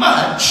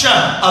much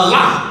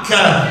alike.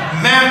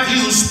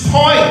 Matthew's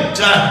point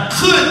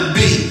could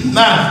be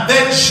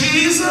that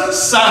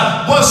Jesus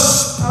was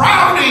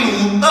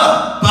sprouting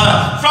up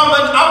from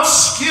an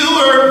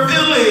obscure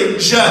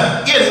village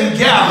in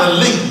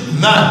Galilee.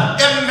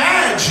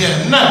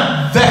 Imagine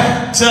that.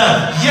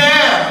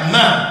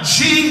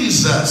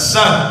 Jesus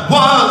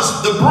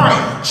was the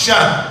branch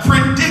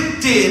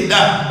predicted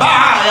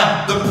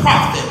by the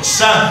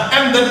prophets,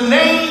 and the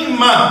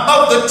name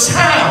of the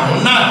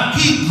town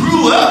he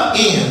grew up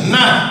in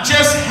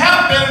just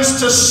happens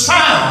to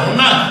sound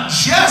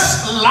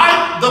just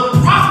like the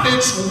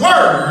prophet's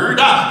word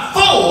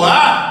for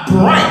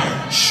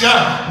branch.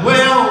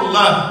 Well,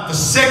 the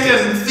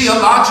second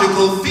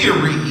theological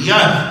theory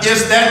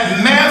is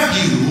that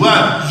Matthew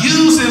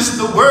uses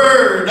the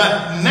word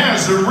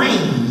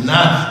Nazarene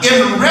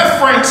in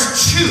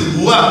reference to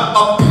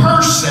a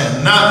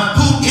person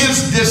who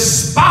is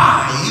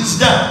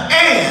despised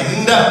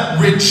and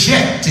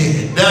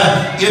rejected.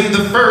 In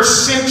the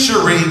first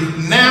century,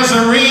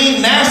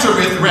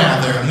 Nazareth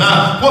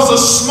was a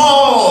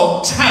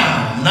small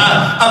town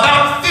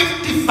about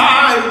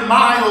 55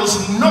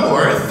 miles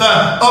north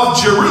of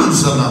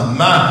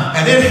Jerusalem,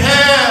 and it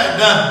had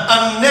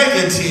a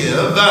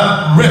negative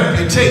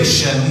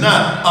reputation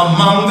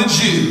among the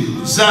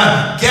Jews.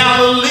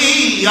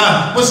 Galilee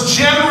was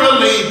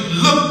generally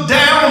looked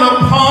down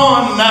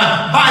upon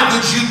by the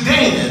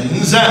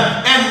Judeans,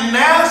 and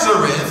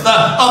Nazareth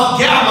of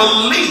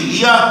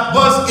Galilee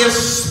was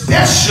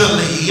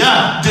especially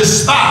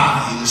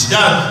despised.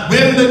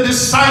 When the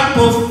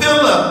disciple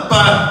Philip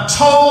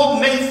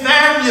told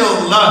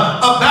Nathanael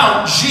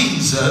about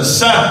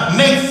Jesus,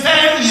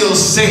 Nathanael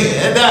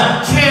said,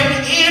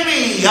 "Can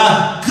any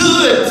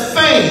good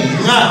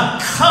thing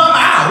come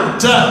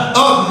out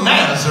of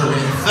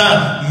Nazareth?"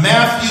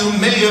 Matthew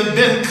may have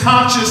been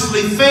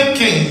consciously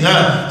thinking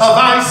of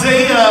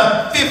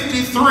Isaiah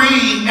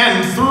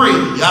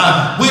 53:3,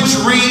 which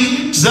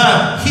reads,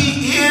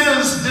 "He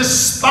is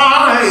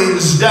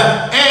despised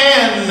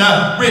and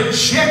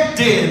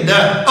rejected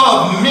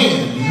of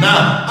men,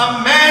 a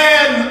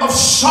man of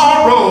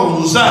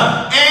sorrows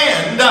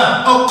and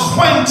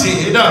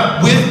acquainted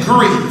with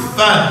grief.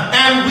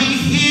 And we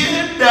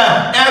hid,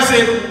 as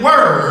it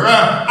were,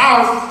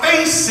 our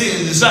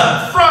faces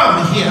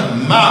from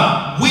him.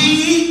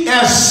 We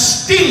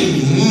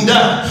esteemed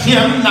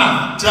him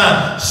not."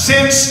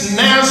 Since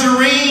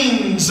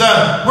Nazarenes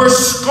were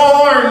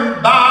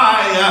scorned by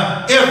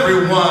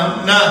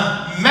everyone,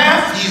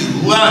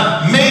 Matthew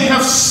may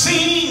have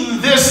seen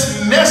this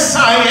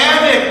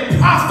messianic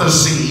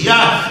prophecy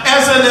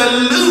as an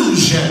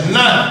allusion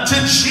to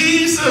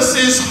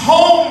Jesus'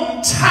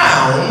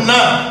 hometown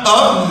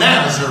of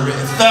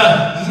Nazareth.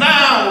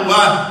 Now,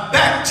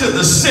 back to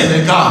the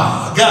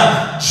synagogue.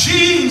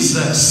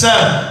 Jesus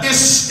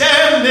is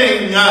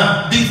standing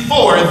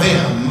before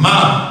them,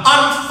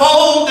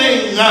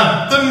 unfolding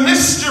the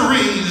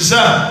mysteries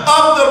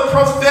of the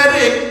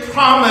prophetic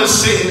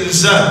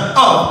promises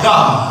of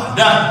God.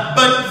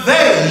 But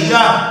they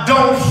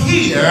don't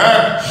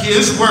hear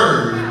his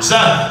words.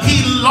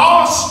 He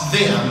lost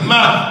them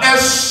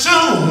as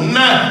soon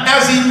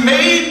as he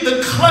made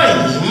the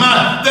claim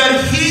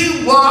that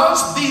he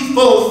was the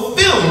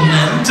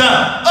fulfillment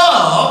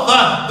of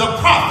the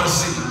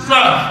prophecy.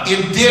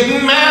 It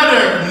didn't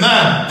matter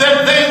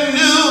that they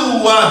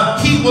knew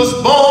he was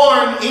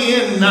born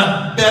in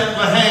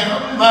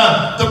Bethlehem.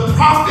 The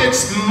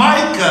prophets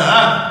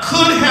Micah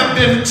could have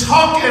been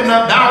talking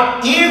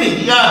about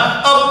any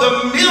of the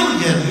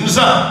millions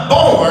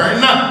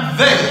born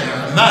there.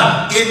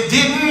 It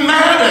didn't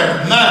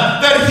matter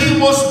that he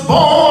was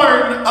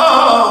born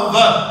of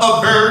a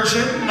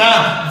virgin.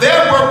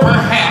 There were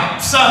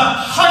perhaps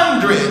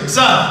hundreds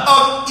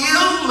of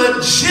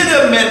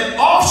illegitimate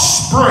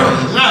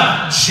offspring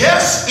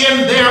just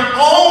in their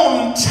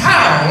own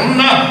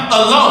town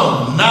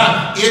alone.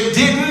 It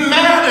didn't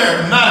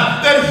matter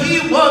that he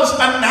was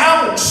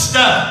announced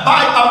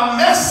by a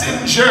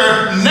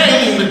messenger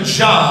named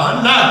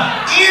John.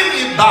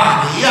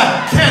 Anybody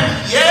can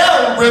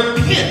yell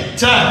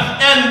repent,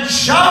 and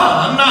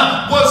John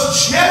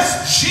was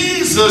just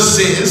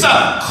Jesus's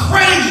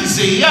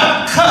crazy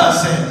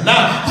cousin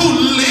who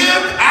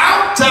lived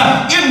out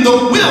in the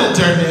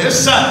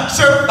wilderness,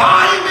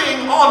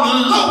 surviving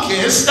on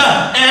locusts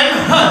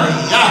and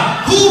honey.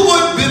 Who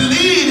would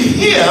believe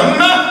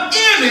him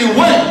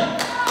anyway?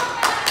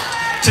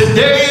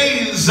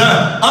 Today's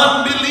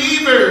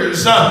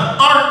unbelievers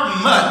aren't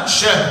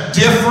much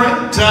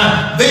different.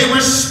 They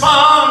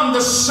respond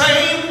the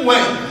same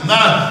way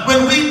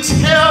when we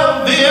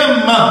tell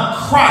them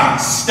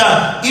Christ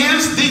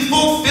is the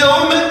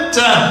fulfillment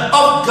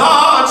of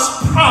God's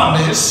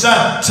promise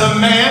to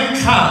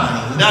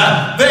mankind.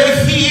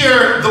 They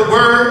hear the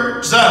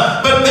words,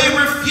 but they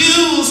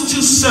refuse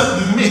to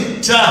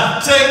submit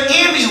to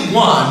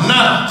anyone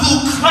who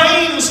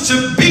claims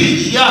to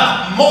be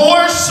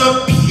more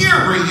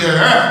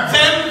superior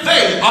than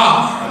they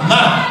are.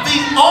 The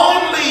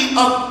only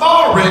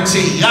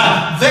authority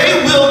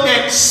they will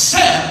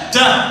accept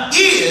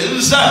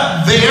is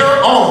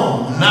their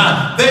own.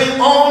 The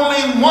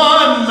only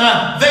one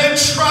they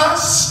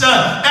trust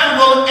and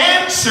will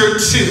answer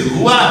to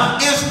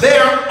is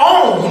their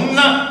own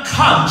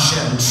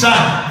conscience.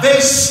 They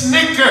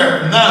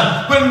snicker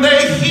when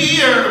they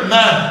hear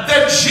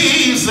that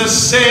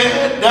Jesus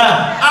said,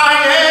 I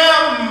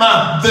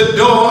am the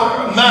door.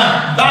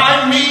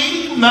 By me,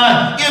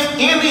 if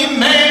any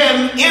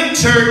man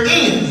enter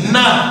in,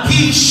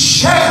 he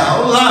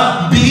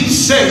shall be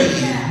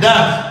saved.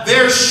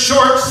 Their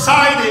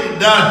short-sighted,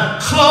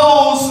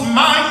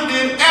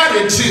 closed-minded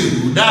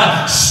attitude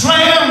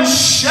slams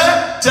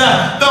shut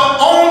the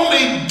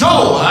only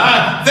door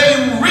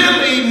they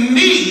really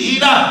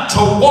need to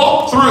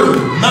walk through,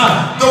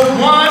 the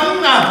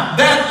one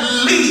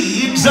that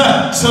leads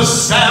to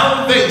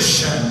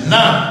salvation.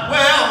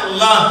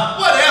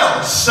 What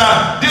else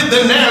did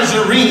the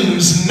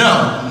Nazarenes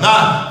know?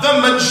 The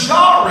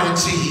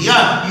majority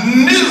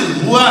knew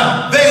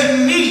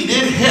they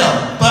needed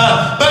help,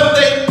 but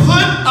they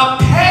put a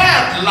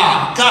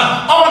padlock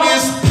on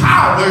his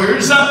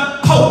powers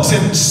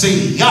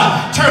potency.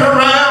 Turn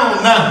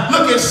around,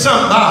 look at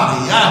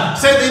somebody.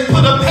 Say they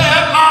put a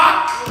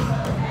padlock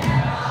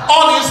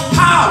on his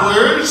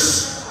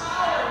powers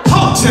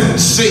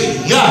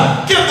potency.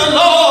 Give the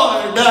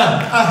Lord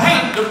a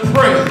hand of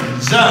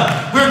praise.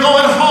 We're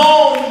going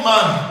home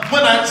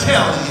when I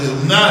tell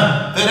you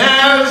that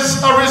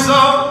as a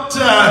result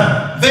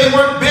they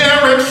were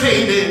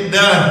barricaded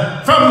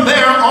from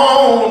their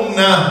own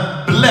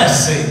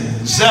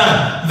blessings.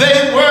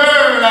 They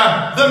were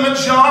the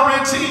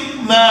majority,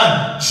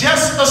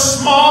 just a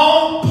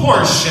small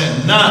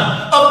portion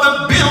of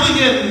the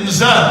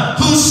billions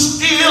who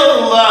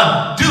still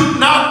do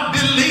not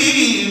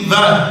believe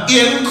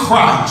in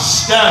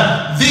Christ.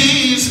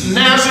 These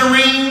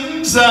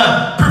Nazarenes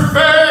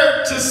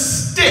preferred to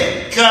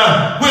stick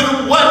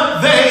with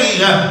what they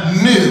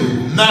knew.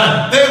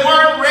 They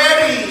weren't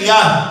ready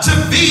to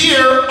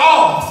veer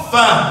off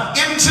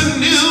into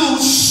new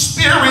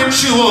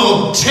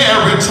spiritual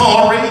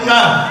territory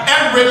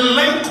and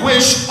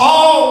relinquish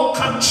all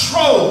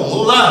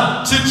control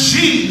to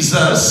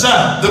Jesus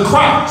the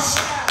Christ.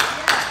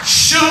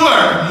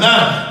 Sure,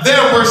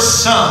 there were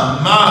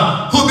some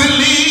who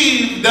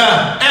believed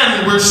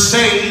and were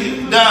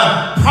saved,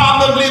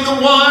 probably the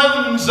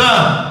ones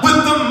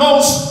with the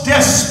most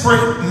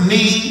desperate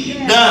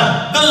need,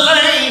 the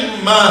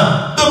lame,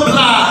 the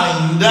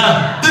blind,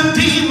 the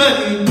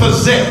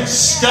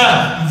demon-possessed.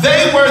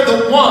 They were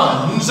the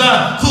ones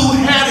who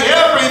had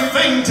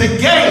everything to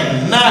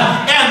gain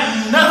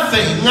and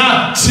nothing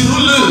to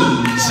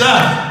lose.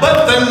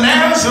 But the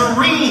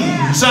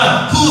Nazarenes,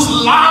 whose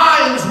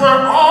lives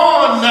were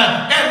on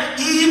and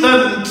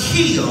even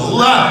kill,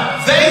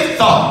 they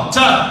thought,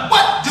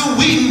 what do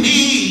we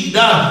need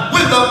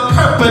with a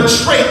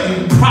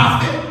perpetrating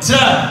prophet?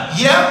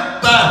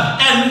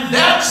 And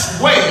that's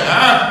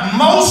where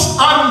most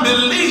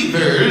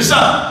unbelievers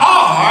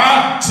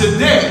are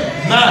today.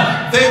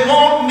 They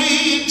won't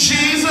need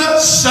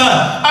Jesus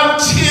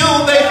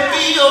until they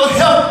feel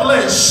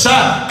helpless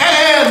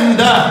and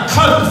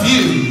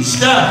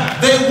confused.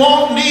 They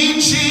won't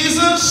need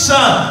Jesus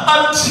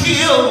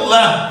until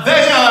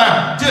they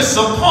are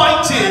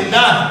disappointed,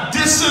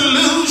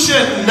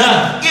 disillusioned,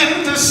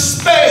 in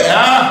despair,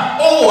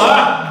 or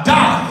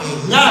dying.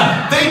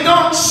 They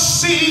don't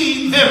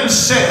see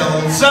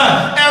themselves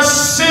as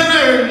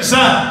sinners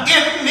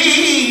in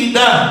need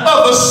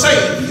of a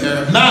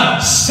Savior.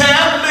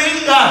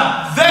 Sadly,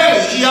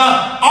 they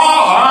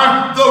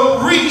are the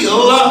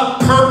real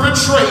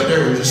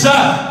perpetrators.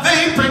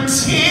 They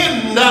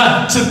pretend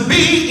to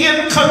be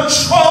in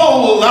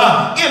control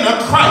in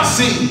a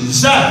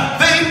crisis.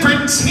 They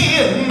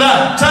pretend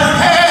to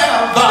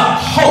have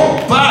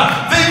hope.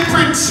 They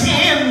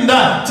pretend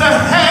to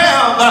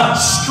have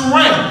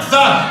strength,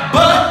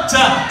 but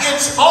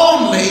it's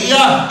only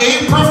a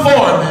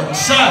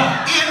performance.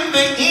 In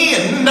the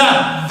end,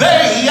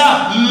 they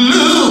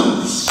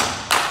lose.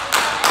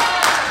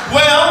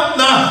 Well,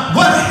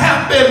 what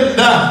happened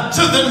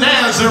to the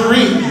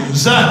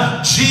Nazarenes?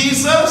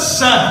 Jesus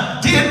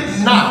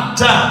did not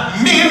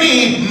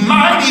many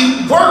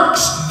mighty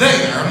works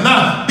there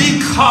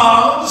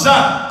because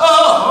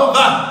of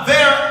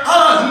their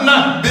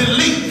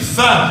unbelief.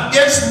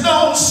 It's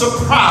no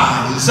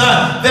surprise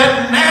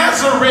that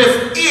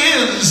Nazareth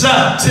is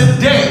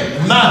today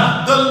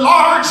the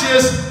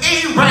largest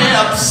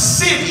Arab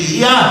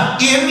city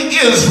in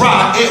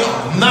Israel.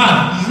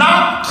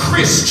 Not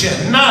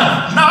Christian,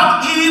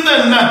 not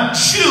even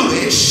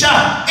Jewish.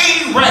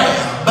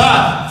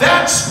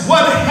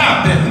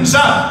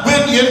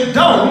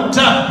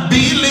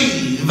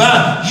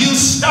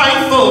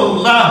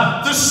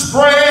 the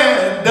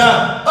spread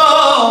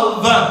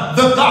of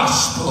the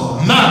gospel.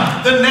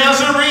 The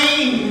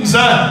Nazarenes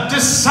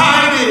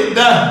decided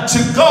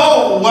to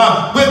go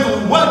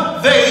with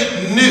what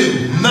they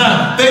knew.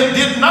 They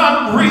did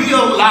not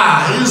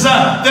realize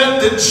that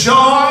the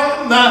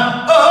joy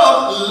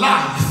of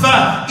life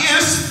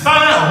is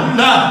found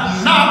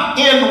not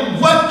in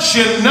what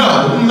you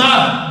know,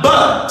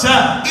 but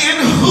in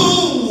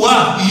who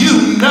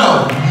you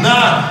know.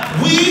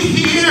 We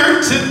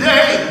here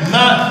today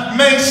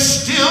may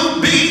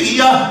still be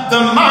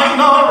the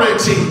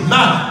minority,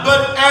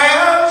 but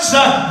as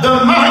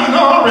the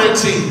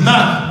minority,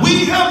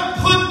 we have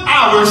put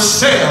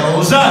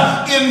ourselves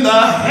in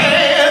the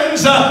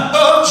hands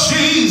of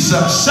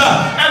Jesus,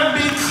 and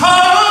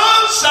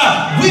because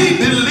we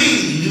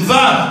believe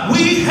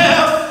we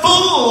have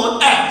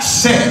full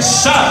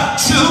access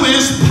to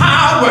his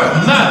power,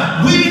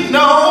 we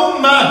know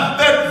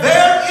that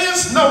there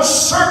is no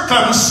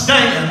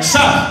circumstance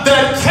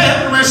that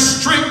can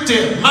restrict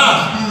him,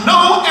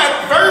 no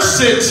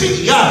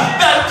adversity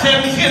that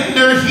can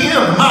hinder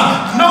him,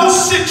 no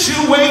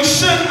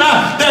situation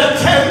that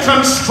can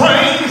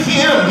constrain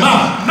him,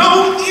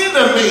 no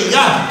enemy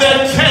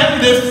that can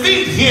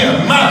defeat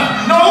him,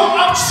 no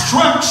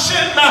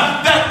obstruction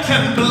that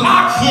can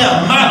block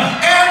him,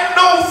 and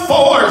no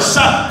force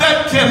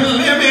that can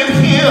limit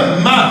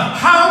him.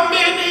 How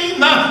many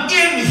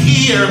in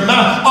here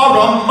are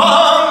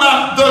among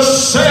the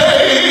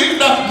saved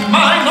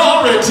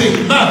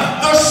minority,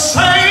 the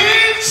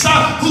saints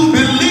who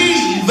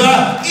believe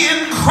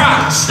in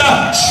Christ,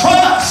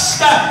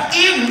 trust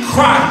in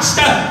Christ,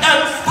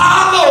 and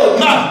follow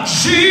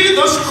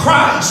Jesus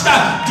Christ?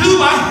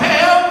 Do I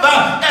have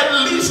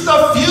at least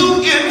a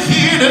few in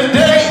here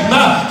today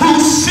who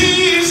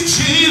sees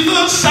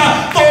Jesus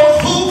for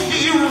who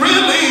he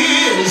really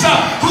is,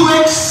 who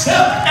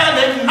accept and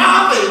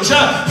acknowledge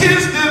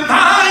his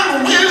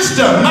divine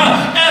wisdom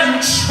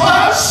and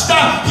trust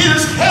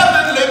his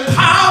heavenly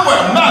power?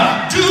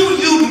 Do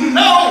you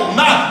know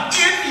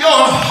in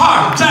your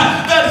heart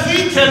that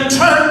he can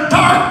turn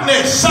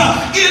darkness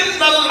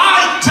into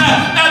light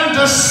and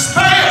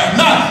despair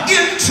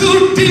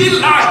into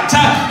delight?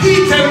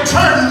 He can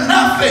turn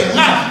nothing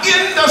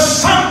into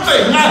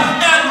something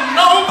and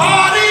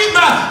nobody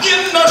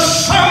into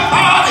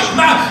somebody.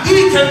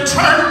 He can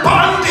turn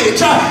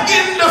bondage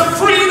into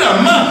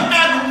freedom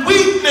and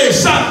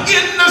weakness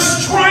into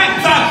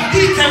strength.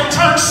 He can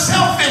turn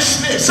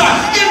selfishness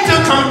into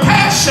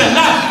compassion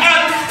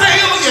and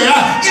failure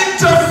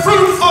into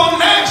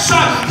fruitfulness.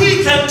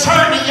 He can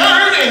turn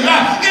yearning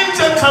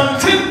into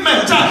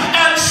contentment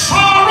and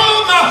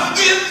sorrow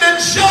into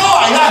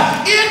joy.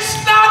 It's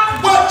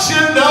not what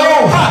you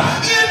know.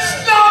 It's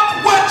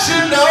not what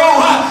you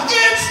know.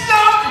 It's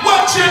not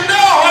what you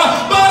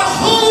know, but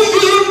who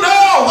you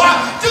know.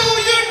 Do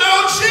you know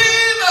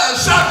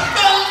Jesus,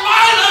 the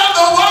light of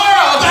the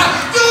world?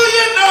 Do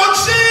you know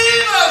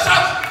Jesus,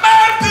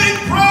 my big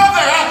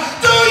brother?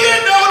 Do you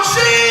know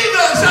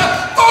Jesus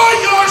for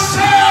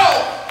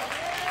yourself?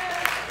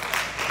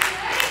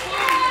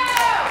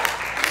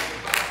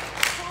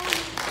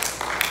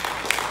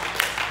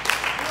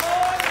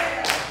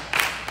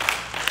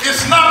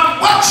 It's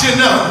not what you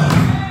know,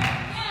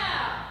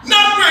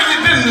 not where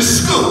you've been to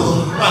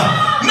school,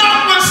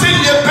 not what's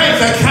in your bank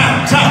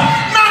account,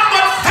 not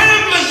what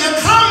family you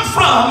come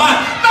from,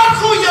 not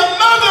who your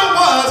mother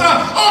was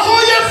or who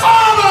your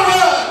father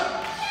was.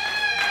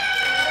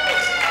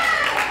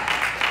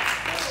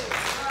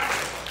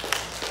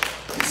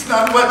 It's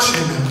not what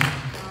you know,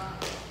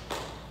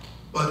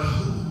 but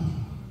who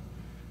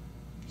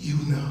you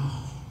know.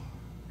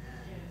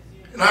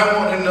 And I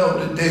want to know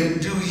today,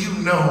 do you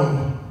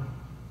know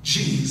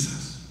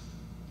Jesus?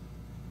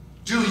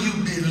 Do you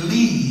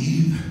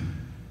believe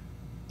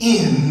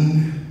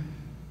in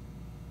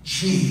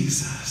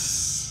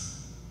Jesus?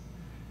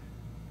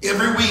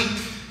 Every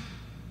week,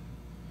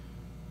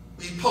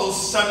 we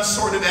post some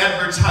sort of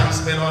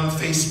advertisement on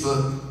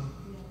Facebook.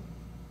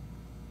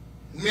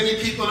 Many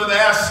people have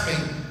asked me,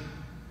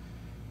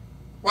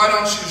 why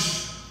don't you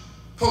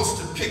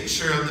post a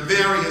picture of the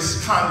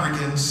various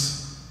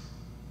congregants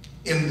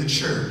in the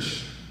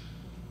church?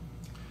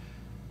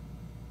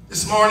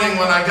 This morning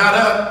when I got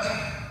up,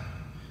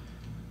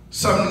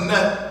 some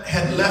nut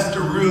had left a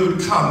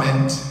rude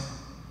comment.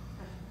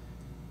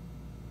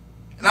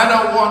 And I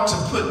don't want to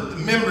put the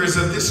members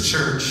of this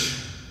church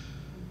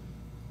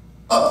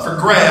up for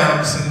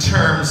grabs in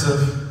terms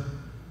of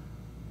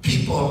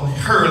people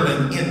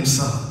hurling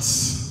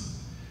insults.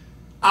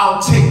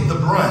 I'll take the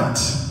brunt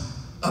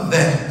of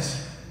that.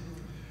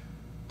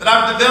 But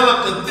I've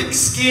developed a thick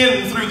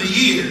skin through the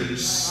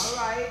years.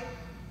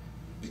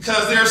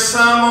 Because there's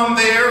some on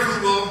there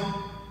who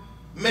will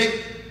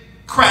make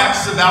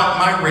cracks about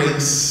my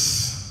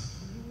race,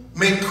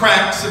 make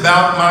cracks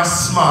about my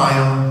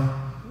smile,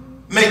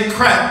 make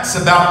cracks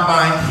about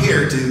my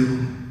hairdo.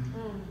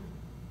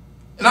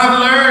 And I've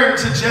learned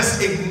to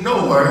just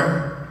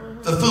ignore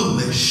the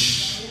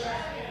foolish.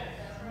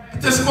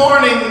 But this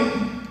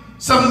morning,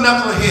 some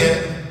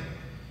knucklehead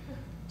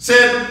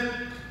said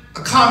a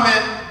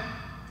comment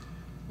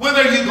When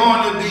are you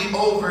going to be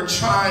over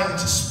trying to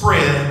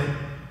spread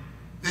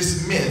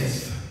this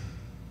myth,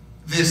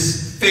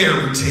 this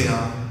fairy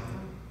tale,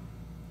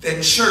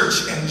 that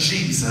church and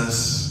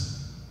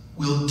Jesus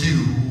will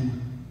do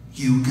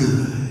you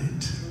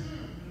good?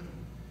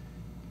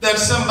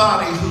 That's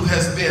somebody who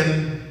has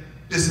been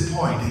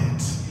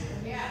disappointed.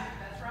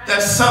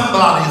 That's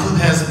somebody who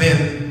has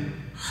been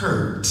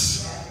hurt.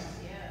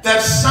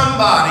 That's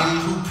somebody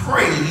who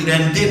prayed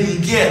and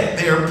didn't get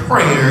their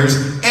prayers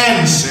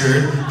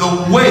answered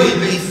the way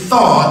they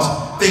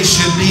thought they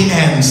should be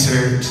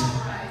answered.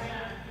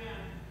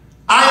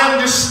 I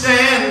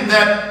understand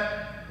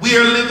that we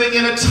are living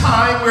in a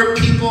time where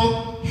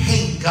people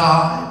hate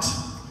God.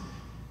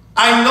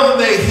 I know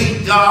they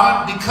hate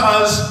God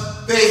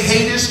because they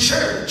hate His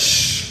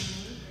church.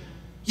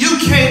 You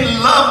can't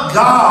love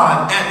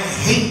God and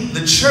hate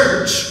the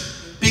church,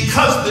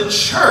 because the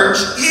church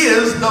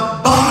is the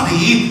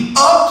body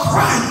of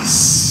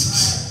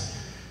Christ.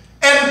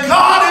 And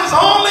God is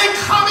only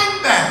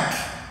coming back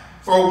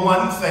for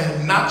one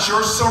thing: not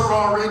your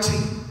sorority,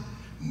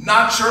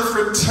 not your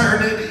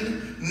fraternity,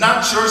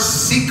 not your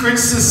secret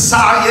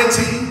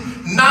society,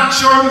 not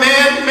your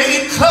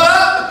man-made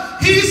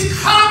club. He's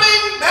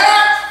coming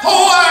back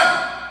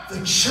for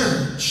the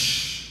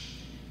church.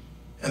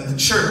 And the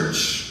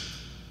church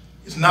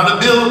is not a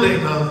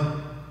building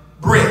of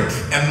brick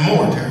and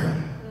mortar,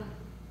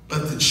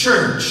 but the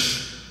church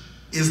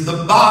is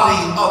the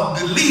body of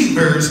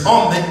believers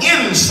on the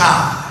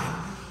inside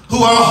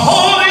who are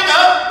holding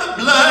up the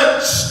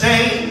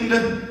blood-stained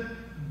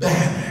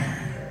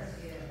banner.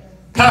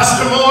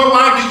 Pastor Moore,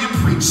 why do you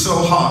preach so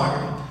hard?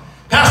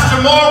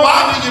 Pastor Moore,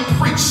 why do you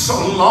preach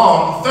so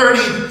long?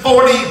 30,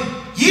 40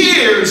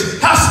 years.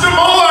 Pastor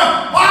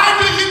Moore, why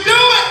do you do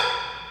it?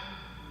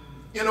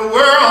 In a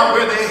world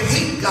where they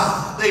hate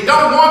God, they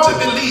don't want to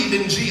believe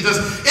in Jesus.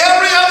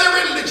 Every other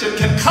religion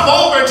can come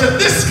over to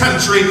this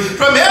country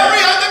from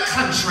every other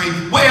country,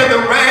 wear the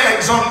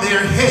rags on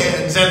their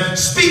heads and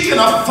speak in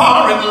a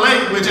foreign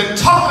language and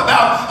talk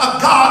about a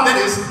God that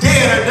is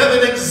dead or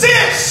doesn't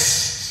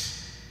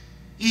exist.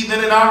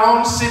 Even in our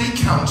own city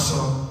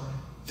council,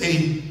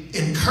 they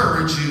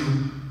encourage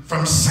you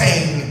from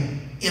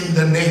saying in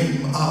the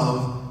name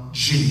of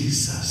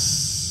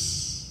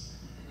Jesus.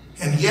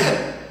 And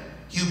yet,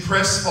 you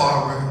press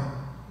forward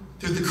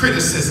through the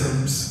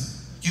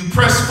criticisms. You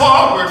press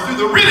forward through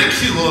the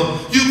ridicule.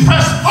 You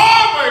press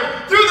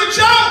forward through the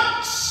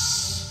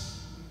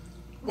jokes.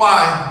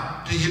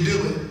 Why do you do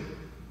it?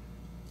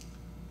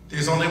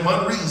 There's only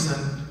one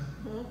reason,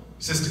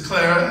 Sister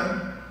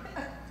Clara.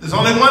 There's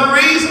only one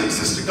reason,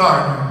 Sister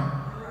Gardner,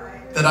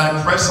 that I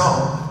press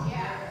on.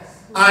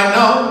 I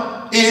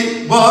know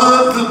it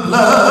was the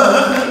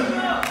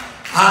blood.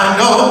 I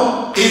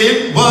know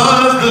it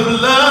was the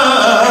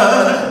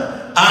blood.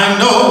 I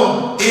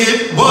know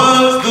it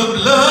was the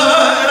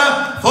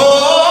blood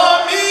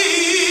for me.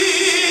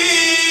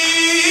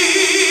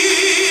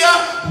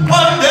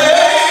 One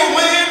day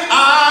when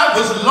I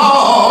was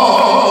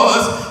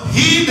lost,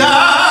 He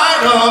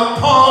died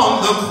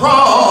upon the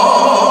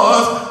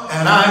cross,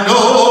 and I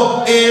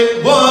know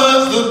it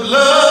was the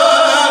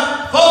blood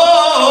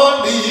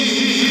for me.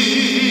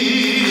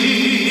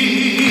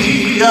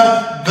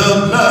 The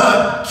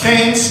blood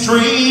came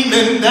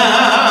streaming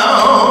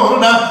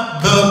down.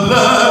 The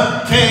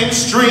blood came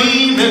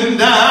streaming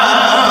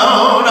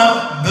down.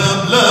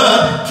 The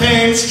blood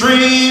came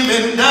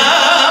streaming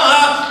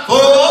down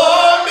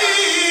for me.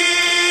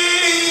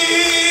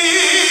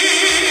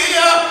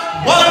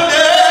 One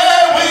day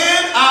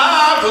when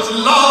I was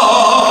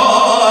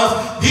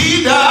lost,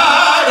 He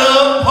died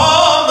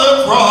upon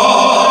the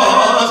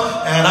cross,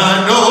 and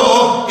I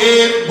know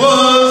it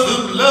was the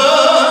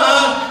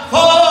blood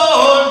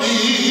for me.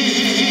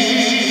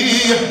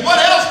 What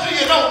else do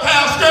you know,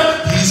 Pastor?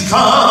 He's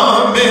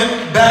coming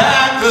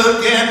back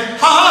again.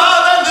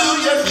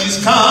 Hallelujah. He's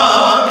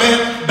coming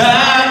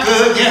back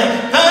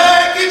again.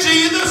 Thank you,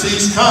 Jesus.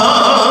 He's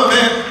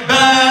coming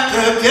back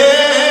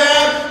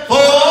again for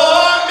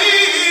me.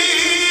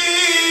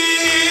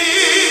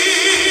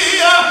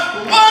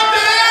 One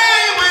day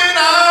when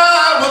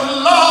I was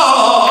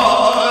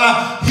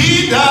lost,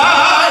 He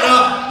died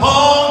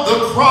upon the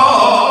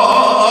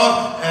cross,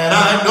 and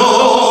I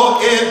know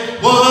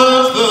it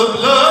was the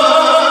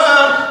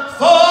blood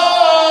for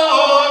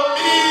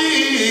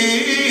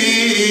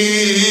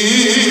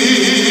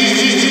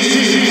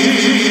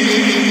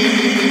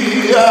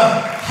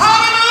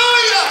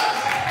hallelujah!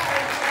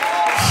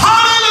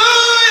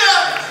 Hallelujah!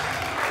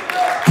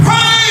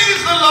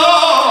 Praise the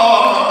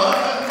Lord!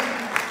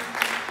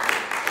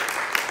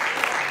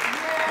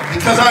 And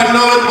because I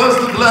know it was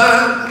the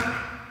blood,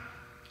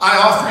 I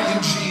offer you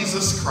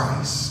Jesus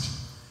Christ.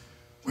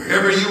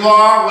 Wherever you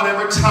are,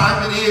 whatever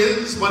time it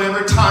is,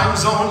 whatever time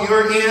zone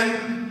you're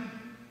in,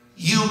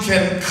 you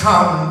can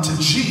come to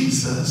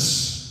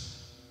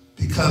Jesus,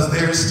 because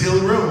there's still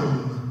room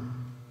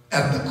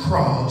at the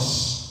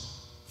cross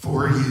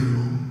for you.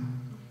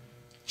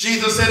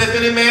 Jesus said, if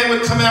any man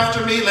would come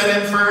after me, let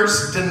him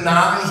first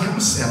deny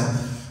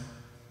himself,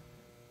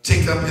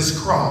 take up his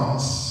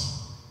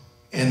cross,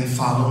 and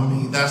follow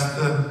me. That's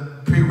the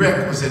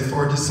prerequisite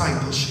for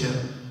discipleship.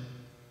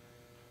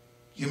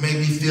 You may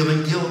be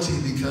feeling guilty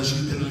because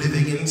you've been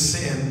living in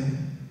sin.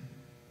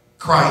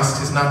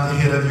 Christ is not the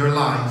head of your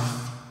life.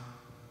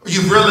 Or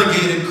you've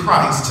relegated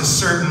Christ to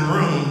certain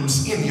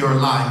rooms in your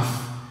life.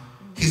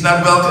 He's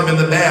not welcome in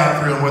the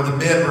bathroom or the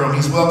bedroom.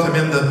 He's welcome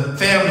in the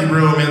family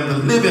room and the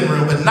living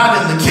room, but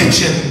not in the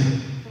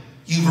kitchen.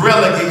 You've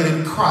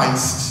relegated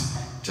Christ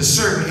to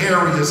certain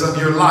areas of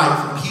your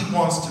life, and he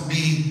wants to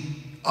be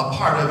a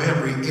part of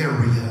every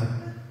area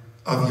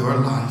of your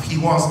life. He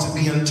wants to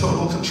be in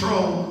total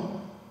control,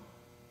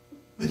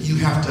 but you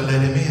have to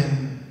let him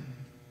in.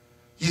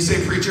 You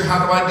say, preacher,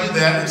 how do I do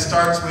that? It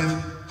starts with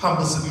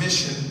humble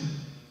submission.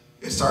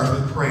 It starts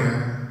with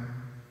prayer.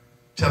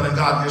 Telling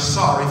God you're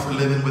sorry for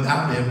living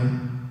without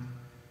him.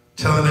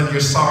 Telling him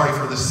you're sorry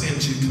for the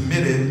sins you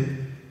committed,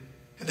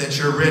 and that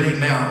you're ready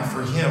now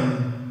for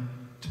him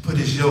to put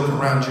his yoke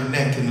around your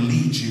neck and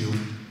lead you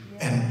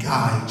and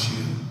guide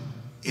you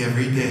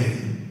every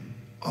day,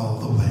 all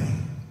the way.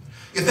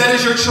 If that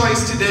is your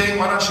choice today,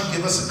 why don't you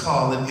give us a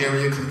call at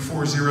area code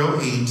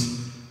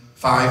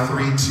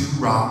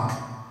 408-532-ROCK,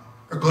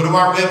 or go to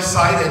our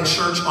website at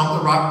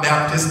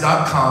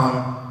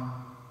churchontherockbaptist.com.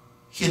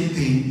 Hit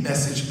the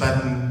message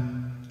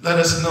button. Let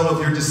us know of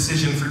your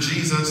decision for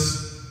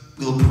Jesus.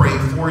 We'll pray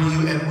for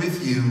you and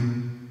with you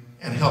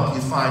and help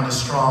you find a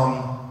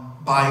strong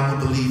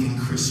Bible-believing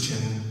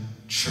Christian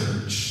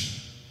church.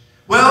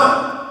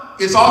 Well,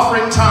 it's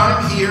offering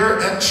time here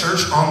at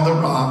Church on the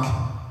Rock.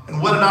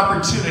 And what an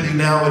opportunity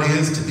now it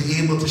is to be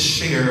able to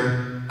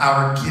share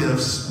our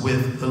gifts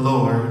with the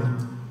Lord.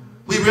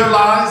 We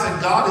realize that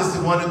God is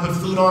the one who put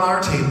food on our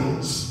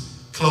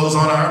tables, clothes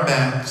on our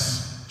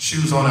backs,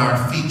 shoes on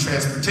our feet,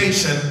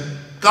 transportation.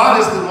 God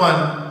is the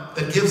one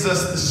that gives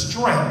us the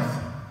strength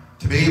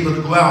to be able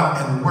to go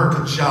out and work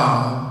a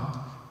job.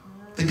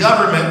 The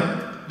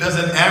government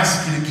doesn't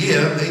ask you to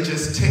give, they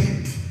just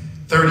take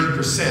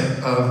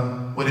 30%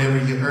 of whatever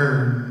you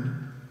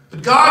earn.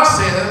 But God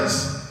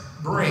says,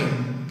 bring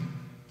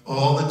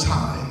all the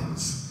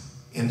tithes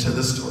into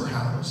the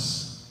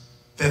storehouse,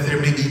 that there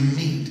may be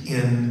meat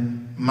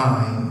in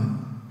mine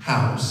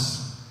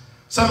house.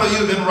 Some of you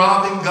have been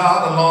robbing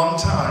God a long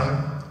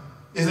time.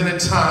 Isn't it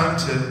time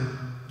to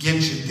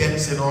get your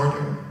debts in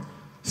order?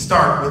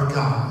 Start with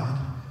God.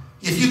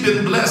 If you've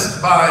been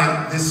blessed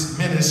by this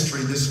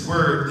ministry, this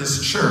word,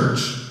 this church,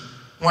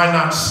 why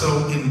not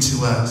sow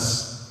into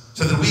us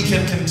so that we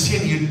can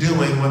continue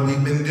doing what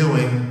we've been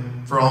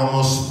doing for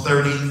almost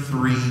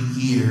 33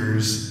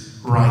 years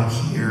right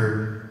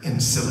here in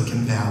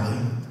Silicon Valley.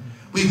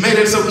 We've made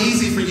it so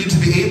easy for you to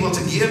be able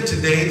to give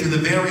today through the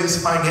various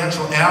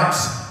financial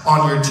apps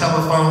on your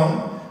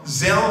telephone.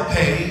 Zelle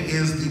Pay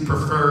is the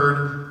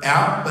preferred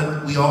app,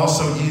 but we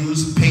also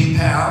use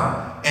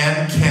PayPal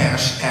and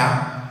Cash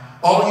App.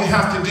 All you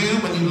have to do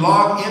when you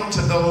log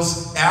into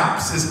those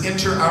apps is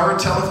enter our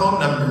telephone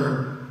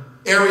number,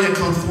 area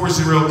code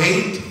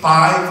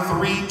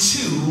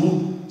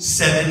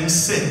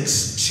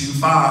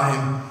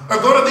 408-532-7625, or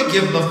go to the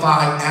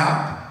Givelify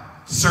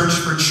app, search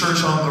for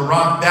Church on the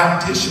Rock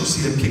Baptist. You'll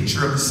see a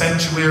picture of the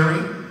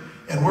sanctuary.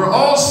 And we're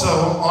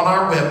also on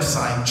our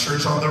website,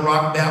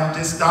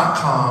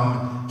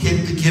 churchontherockbaptist.com.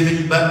 Hit the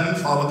giving button,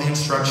 follow the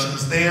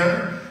instructions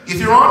there. If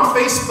you're on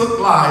Facebook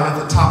Live, at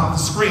the top of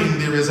the screen,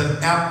 there is an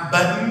app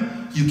button.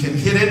 You can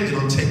hit it.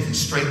 It'll take you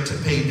straight to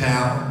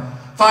PayPal.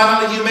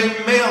 Finally, you may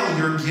mail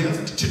your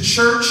gift to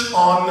Church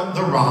on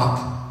the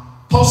Rock,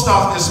 Post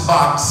Office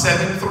Box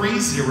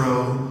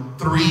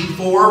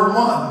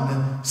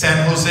 730-341,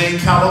 San Jose,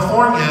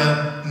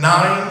 California,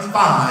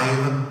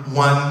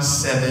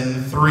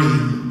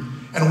 95173.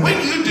 And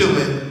when you do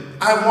it,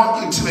 I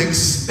want you to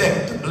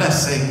expect a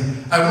blessing.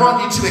 I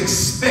want you to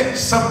expect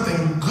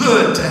something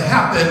good to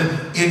happen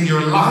in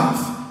your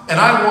life. And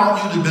I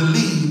want you to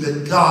believe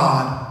that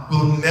God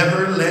will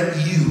never let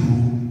you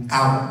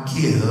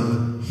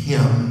outgive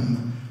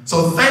him.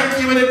 So thank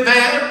you in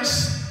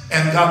advance,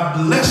 and God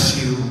bless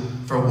you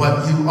for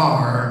what you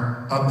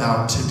are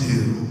about to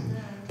do.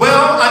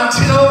 Well,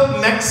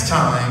 until next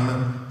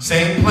time,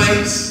 same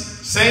place,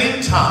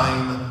 same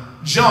time,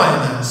 join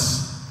us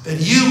that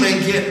you may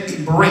get a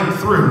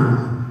breakthrough,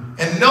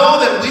 and know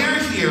that we're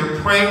here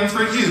praying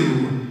for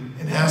you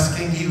and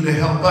asking you to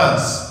help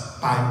us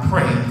by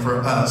praying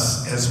for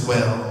us as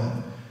well.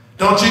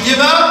 Don't you give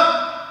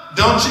up.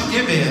 Don't you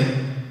give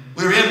in.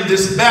 We're in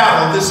this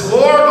battle, this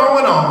war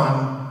going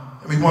on,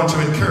 and we want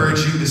to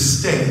encourage you to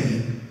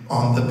stay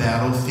on the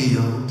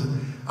battlefield.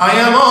 I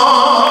am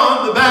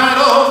on the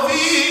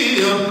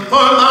battlefield for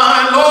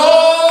my Lord.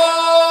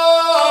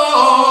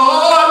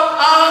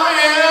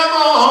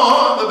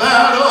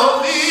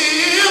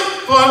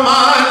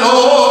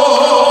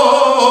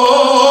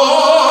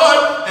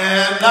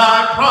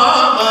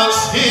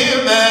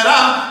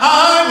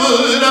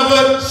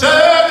 Say